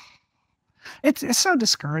 It's so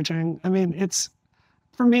discouraging. I mean,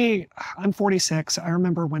 for me, I'm 46. I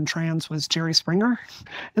remember when trans was Jerry Springer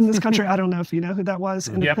in this country. I don't know if you know who that was.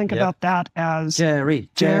 And to think about that as Jerry.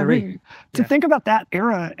 To think about that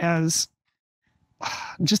era as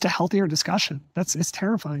just a healthier discussion. It's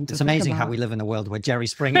terrifying. It's amazing how we live in a world where Jerry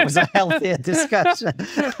Springer was a healthier discussion.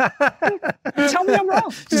 Tell me I'm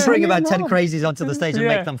wrong. Just bring about 10 crazies onto the stage and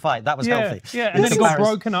make them fight. That was healthy. Yeah, and then it got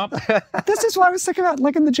broken up. This is what I was thinking about,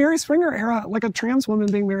 like in the Jerry Springer era, like a trans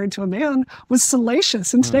woman being married to a man was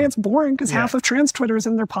salacious. And today it's boring because half of trans Twitter is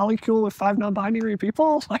in their polycule with 5 non-binary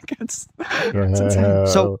people. Like it's insane.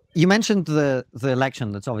 So you mentioned the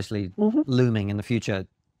election that's obviously looming in the future.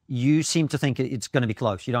 You seem to think it's going to be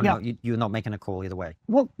close. You don't know. You're not making a call either way.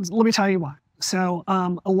 Well, let me tell you why. So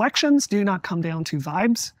elections do not come down to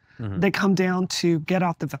vibes. They come down to get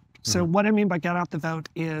out the vote. So what I mean by get out the vote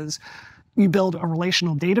is you build a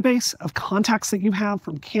relational database of contacts that you have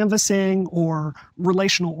from canvassing or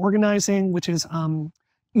relational organizing, which is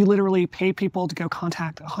you literally pay people to go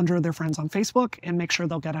contact 100 of their friends on Facebook and make sure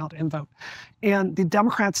they'll get out and vote. And the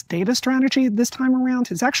Democrats' data strategy this time around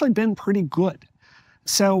has actually been pretty good.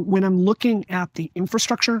 So when I'm looking at the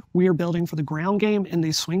infrastructure we are building for the ground game in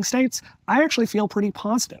these swing states, I actually feel pretty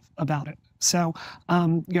positive about it. So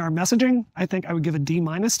our messaging, I think I would give a D-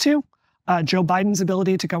 to. Joe Biden's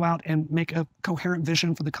ability to go out and make a coherent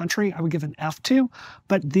vision for the country, I would give an F to.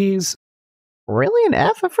 But these... Really, an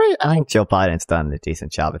F? I think Joe Biden's done a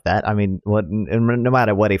decent job at that. I mean, no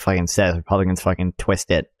matter what he fucking says, Republicans fucking twist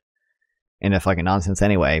it into fucking nonsense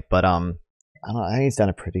anyway. But I think he's done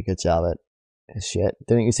a pretty good job at shit.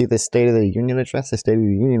 Didn't you see the State of the Union address? The State of the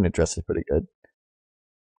Union address is pretty good.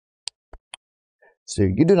 So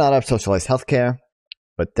you do not have socialized healthcare,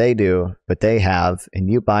 but they do, but they have, and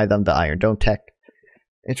you buy them the Iron Dome tech.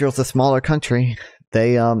 Israel's a smaller country.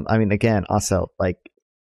 They, I mean, again, also, like,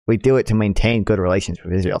 we do it to maintain good relations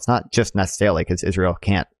with Israel. It's not just necessarily because Israel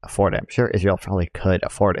can't afford it. I'm sure Israel probably could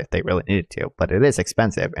afford it if they really needed to, but it is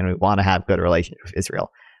expensive, and we want to have good relations with Israel.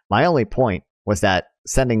 My only point was that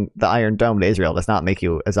sending the Iron Dome to Israel does not make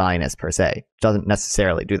you a Zionist per se. It doesn't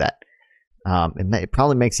necessarily do that. It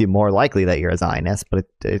probably makes you more likely that you're a Zionist, but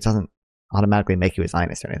it doesn't automatically make you a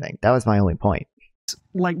Zionist or anything. That was my only point.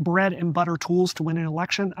 Like bread and butter tools to win an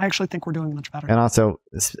election, I actually think we're doing much better. And also,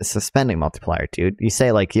 it's a spending multiplier, dude. You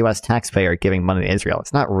say, like, U.S. taxpayer giving money to Israel.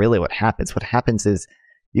 It's not really what happens. What happens is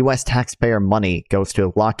U.S. taxpayer money goes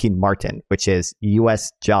to Lockheed Martin, which is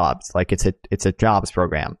U.S. jobs. Like, it's a jobs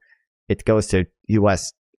program. It goes to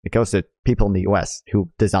U.S. It goes to people in the U.S. who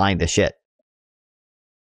design the shit.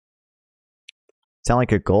 Sound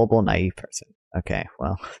like a gullible, naive person. Okay,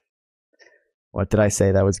 well, what did I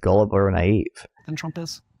say that was gullible or naive? Than Trump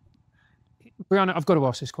is. Brianna, I've got to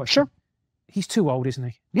ask this question. Sure. He's too old, isn't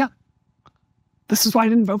he? Yeah. This is why I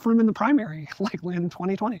didn't vote for him in the primary, like in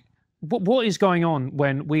 2020. What is going on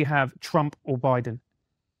when we have Trump or Biden?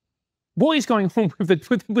 What is going on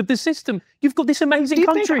with the system? You've got this amazing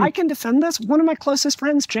country. Do you think I can defend this? One of my closest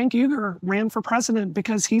friends, Cenk Uygur, ran for president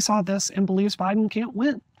because he saw this and believes Biden can't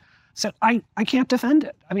win. So I can't defend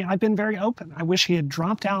it. I mean, I've been very open. I wish he had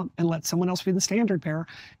dropped out and let someone else be the standard bearer.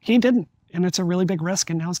 He didn't, and it's a really big risk,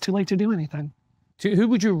 and now it's too late to do anything. Who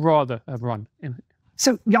would you rather have run?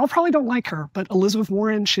 So y'all probably don't like her, but Elizabeth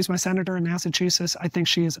Warren, she's my senator in Massachusetts. I think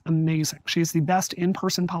she is amazing. She's the best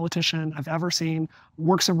in-person politician I've ever seen,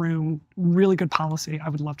 works a room, really good policy. I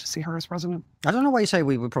would love to see her as president. I don't know why you say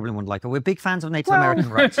we probably wouldn't like her. We're big fans of Native American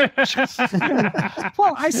rights.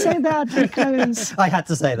 Well, I say that because... I had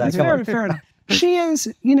to say that. Fair enough. She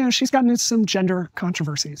is, she's gotten into some gender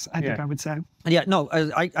controversies, I think I would say. Yeah, no,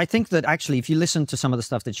 I think that actually if you listen to some of the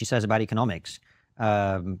stuff that she says about economics,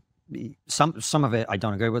 some of it I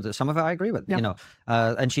don't agree with, some of it I agree with,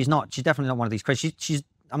 and she's definitely not one of these crazy.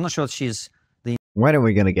 I'm not sure she's the... When are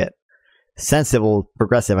we going to get sensible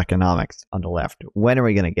progressive economics on the left? When are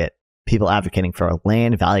we going to get people advocating for a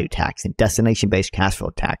land value tax and destination-based cash flow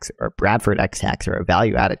tax or Bradford X tax or a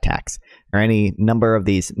value-added tax or any number of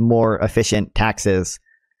these more efficient taxes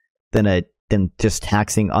than just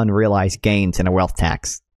taxing unrealized gains in a wealth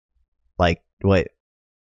tax. Like, what?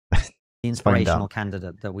 Inspirational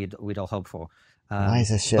candidate that we'd all hope for. Why is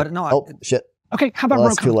this shit? But no, oh, shit. Okay, how about Well,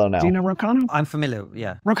 that's too low Rokano? now. Do you know Rokano? I'm familiar,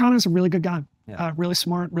 yeah. Rokano's a really good guy. Yeah. Really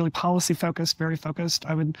smart, really policy focused, very focused.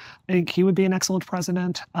 I think he would be an excellent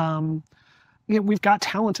president. We've got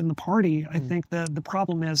talent in the party. I think the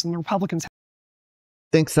problem is, and the Republicans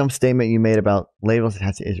Think some statement you made about labels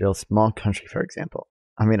attached to Israel, small country, for example.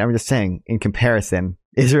 I mean, I'm just saying, in comparison,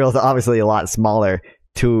 Israel is obviously a lot smaller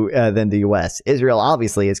than the U.S. Israel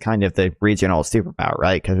obviously is kind of the regional superpower,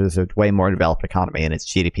 right? Because it's a way more developed economy, and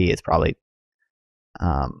its GDP is probably,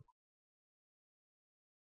 I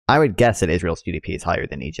would guess that Israel's GDP is higher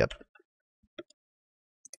than Egypt.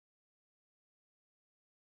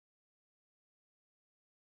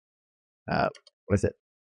 What is it?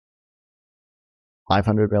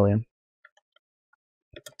 500 billion?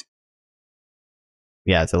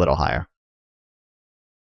 Yeah, it's a little higher.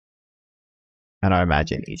 And I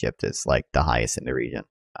imagine Egypt is like the highest in the region.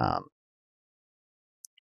 I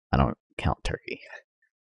don't count Turkey.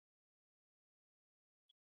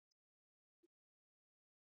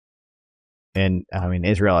 And I mean,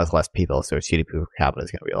 Israel has less people, so its GDP per capita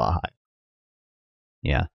is going to be a lot higher.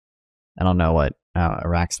 Yeah. I don't know what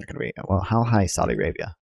Iraq's not going to be. Well, how high is Saudi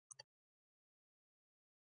Arabia?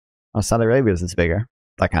 Oh, Saudi Arabia is bigger.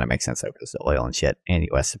 That kind of makes sense though, because of oil and shit and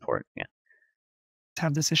U.S. support. Yeah.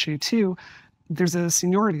 have this issue too. There's a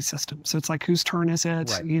seniority system, so it's like whose turn is it?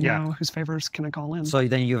 Right. You know, whose favors can I call in? So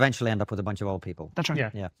then you eventually end up with a bunch of old people. That's right. Yeah.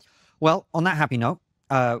 Yeah. Well, on that happy note,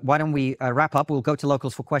 why don't we wrap up? We'll go to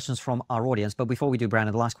locals for questions from our audience. But before we do,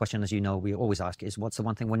 Brianna, the last question, as you know, we always ask is, what's the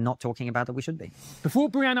one thing we're not talking about that we should be? Before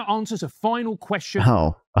Brianna answers a final question,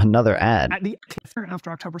 Oh, another ad. at the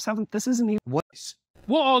After October 7th, this isn't even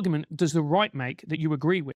what argument does the right make that you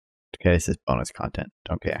agree with? Okay, this is bonus content.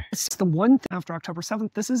 Don't care. it's the one thing after October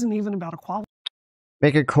 7th. This isn't even about equality.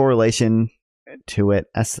 Make a correlation to it.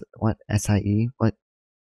 SIE? What?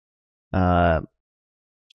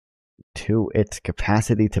 To its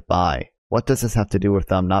capacity to buy. What does this have to do with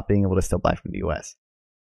them not being able to still buy from the US?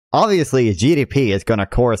 Obviously, GDP is going to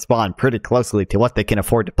correspond pretty closely to what they can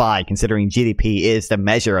afford to buy, considering GDP is the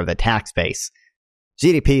measure of the tax base.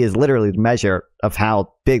 GDP is literally the measure of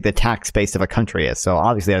how big the tax base of a country is. So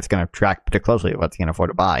obviously, that's going to track pretty closely to what they can afford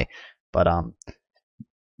to buy. But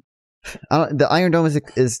the Iron Dome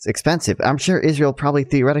is expensive. I'm sure Israel probably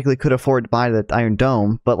theoretically could afford to buy the Iron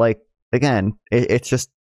Dome, but like again, it's just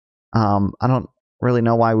I don't really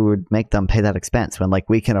know why we would make them pay that expense when like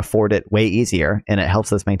we can afford it way easier, and it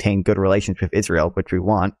helps us maintain good relations with Israel, which we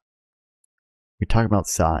want. You're talking about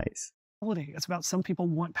size. It's about some people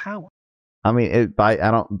want power. I mean,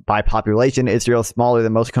 by population, Israel's smaller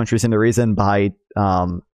than most countries in the region. By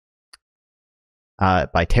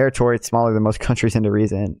territory, it's smaller than most countries in the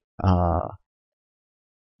region. I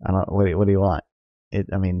don't. What do you want?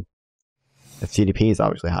 I mean, its GDP is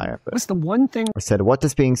obviously higher. But What's the one thing? I said, what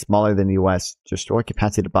does being smaller than the U.S. destroy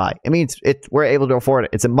capacity to buy? It means we're able to afford it.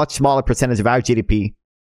 It's a much smaller percentage of our GDP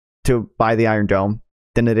to buy the Iron Dome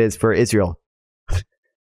than it is for Israel.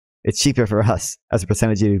 It's cheaper for us as a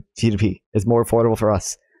percentage of GDP. It's more affordable for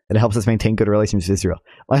us. And it helps us maintain good relations with Israel.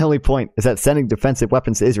 My only point is that sending defensive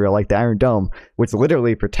weapons to Israel like the Iron Dome, which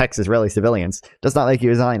literally protects Israeli civilians, does not make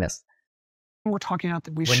you a Zionist. We're talking about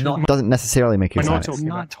that we We're should not- Doesn't necessarily make you a We're not Zionist.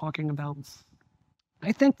 not talking about.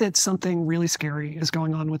 I think that something really scary is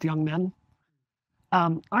going on with young men.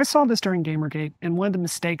 I saw this during Gamergate, and one of the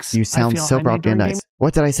mistakes You I sound feel so I made during propagandized.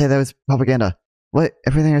 What did I say that was propaganda? What?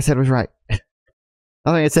 Everything I said was right.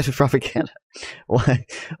 Nothing I said was propaganda. What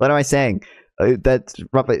am I saying? That's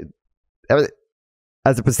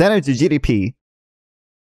as a percentage of GDP,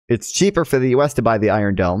 it's cheaper for the U.S. to buy the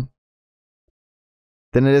Iron Dome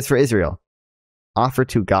than it is for Israel. Offer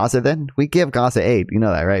to Gaza then? We give Gaza aid. You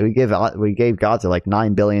know that, right? We gave Gaza like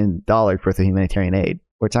 $9 billion worth of humanitarian aid,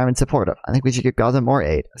 which I'm in support of. I think we should give Gaza more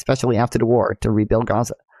aid, especially after the war, to rebuild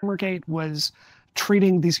Gaza. Gamergate was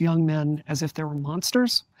treating these young men as if they were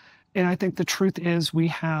monsters. And I think the truth is we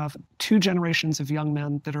have two generations of young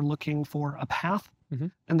men that are looking for a path,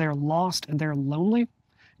 and they're lost and they're lonely.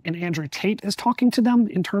 And Andrew Tate is talking to them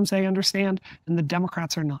in terms they understand, and the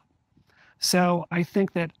Democrats are not. So I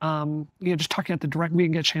think that, just talking at the direct, we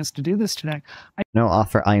didn't get a chance to do this today. No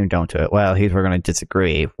offer Iron Dome to it. Well, we're going to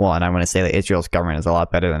disagree. One, I'm going to say that Israel's government is a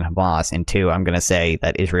lot better than Hamas. And two, I'm going to say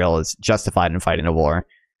that Israel is justified in fighting a war,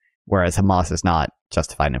 whereas Hamas is not.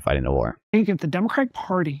 justified in fighting the war. I think if the Democratic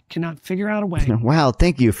Party cannot figure out a way Wow,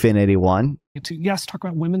 thank you, Fin81. to, yes, talk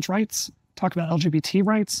about women's rights, talk about LGBT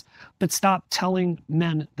rights, but stop telling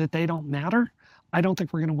men that they don't matter, I don't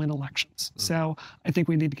think we're going to win elections. So I think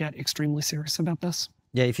we need to get extremely serious about this.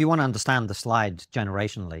 Yeah, if you want to understand the slide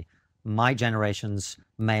generationally, my generation's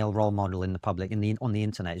male role model in the public, on the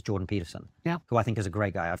internet, is Jordan Peterson, who I think is a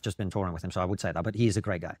great guy. I've just been touring with him, so I would say that, but he is a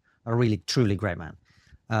great guy, a really, truly great man.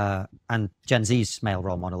 And Gen Z's male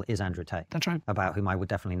role model is Andrew Tate. That's right. About whom I would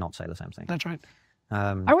definitely not say the same thing. That's right.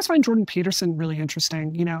 I always find Jordan Peterson really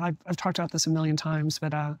interesting. You know, I've talked about this a million times,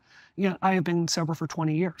 but you know, I have been sober for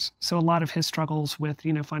 20 years. So a lot of his struggles with,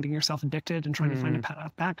 you know, finding yourself addicted and trying to find a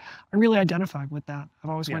path back, I really identify with that. I've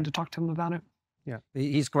always wanted to talk to him about it. Yeah,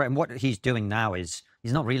 he's great. And what he's doing now is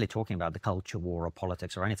he's not really talking about the culture war or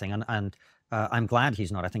politics or anything. And I'm glad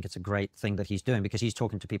he's not. I think it's a great thing that he's doing because he's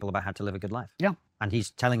talking to people about how to live a good life. Yeah. And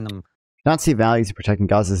he's telling them. Nazi values of protecting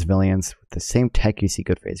Gaza's civilians with the same tech you see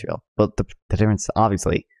good for Israel. But the difference,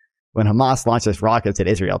 obviously, when Hamas launches rockets at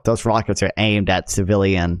Israel, those rockets are aimed at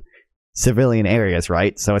civilian areas,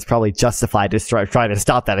 right? So it's probably justified to try to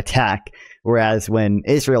stop that attack. Whereas when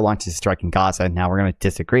Israel launches a strike in Gaza, now we're going to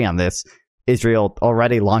disagree on this, Israel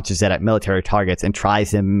already launches it at military targets and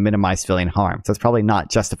tries to minimize civilian harm. So it's probably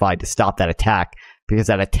not justified to stop that attack because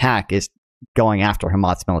that attack is going after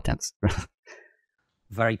Hamas militants.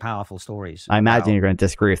 Very powerful stories. I imagine you're going to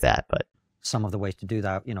disagree with that, but some of the ways to do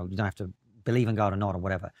that, you know, you don't have to believe in God or not or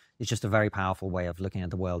whatever. It's just a very powerful way of looking at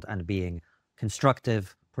the world and being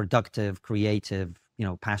constructive, productive, creative, you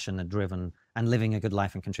know, passionate, driven, and living a good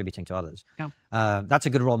life and contributing to others. Yeah. That's a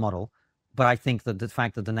good role model. But I think that the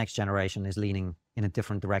fact that the next generation is leaning in a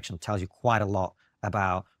different direction tells you quite a lot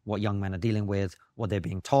about what young men are dealing with, what they're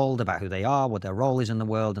being told about who they are, what their role is in the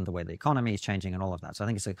world, and the way the economy is changing and all of that. So I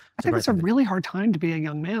think it's a really hard time to be a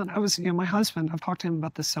young man. You know, my husband, I've talked to him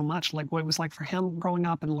about this so much, like what it was like for him growing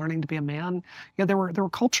up and learning to be a man. Yeah, there were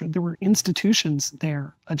culture, there were institutions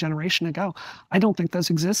there a generation ago. I don't think those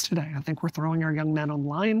exist today. I think we're throwing our young men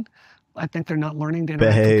online. I think they're not learning to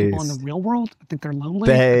interact with people in the real world. I think they're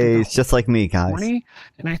lonely. Just like me, guys. Horny,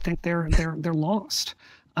 and I think they're lost.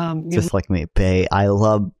 Just like me, I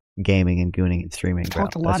love gaming and gooning and streaming. We've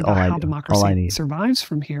talked a lot about how democracy survives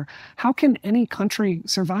from here. How can any country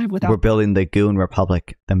survive without? We're building the Goon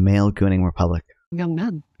Republic, the male gooning republic. Young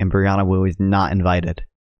men. And Brianna Wu is not invited.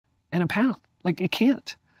 And a path. Like, it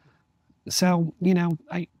can't. So, you know,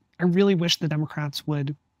 I really wish the Democrats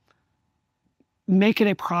would make it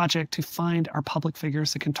a project to find our public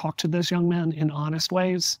figures that can talk to those young men in honest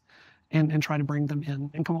ways and try to bring them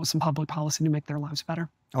in and come up with some public policy to make their lives better.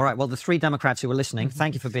 All right. Well, the three Democrats who are listening,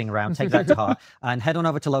 thank you for being around. Take that to heart. And head on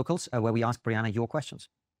over to Locals, where we ask Brianna your questions.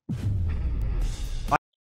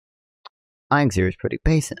 I think she was pretty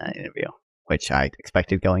basic in that interview, which I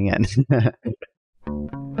expected going in.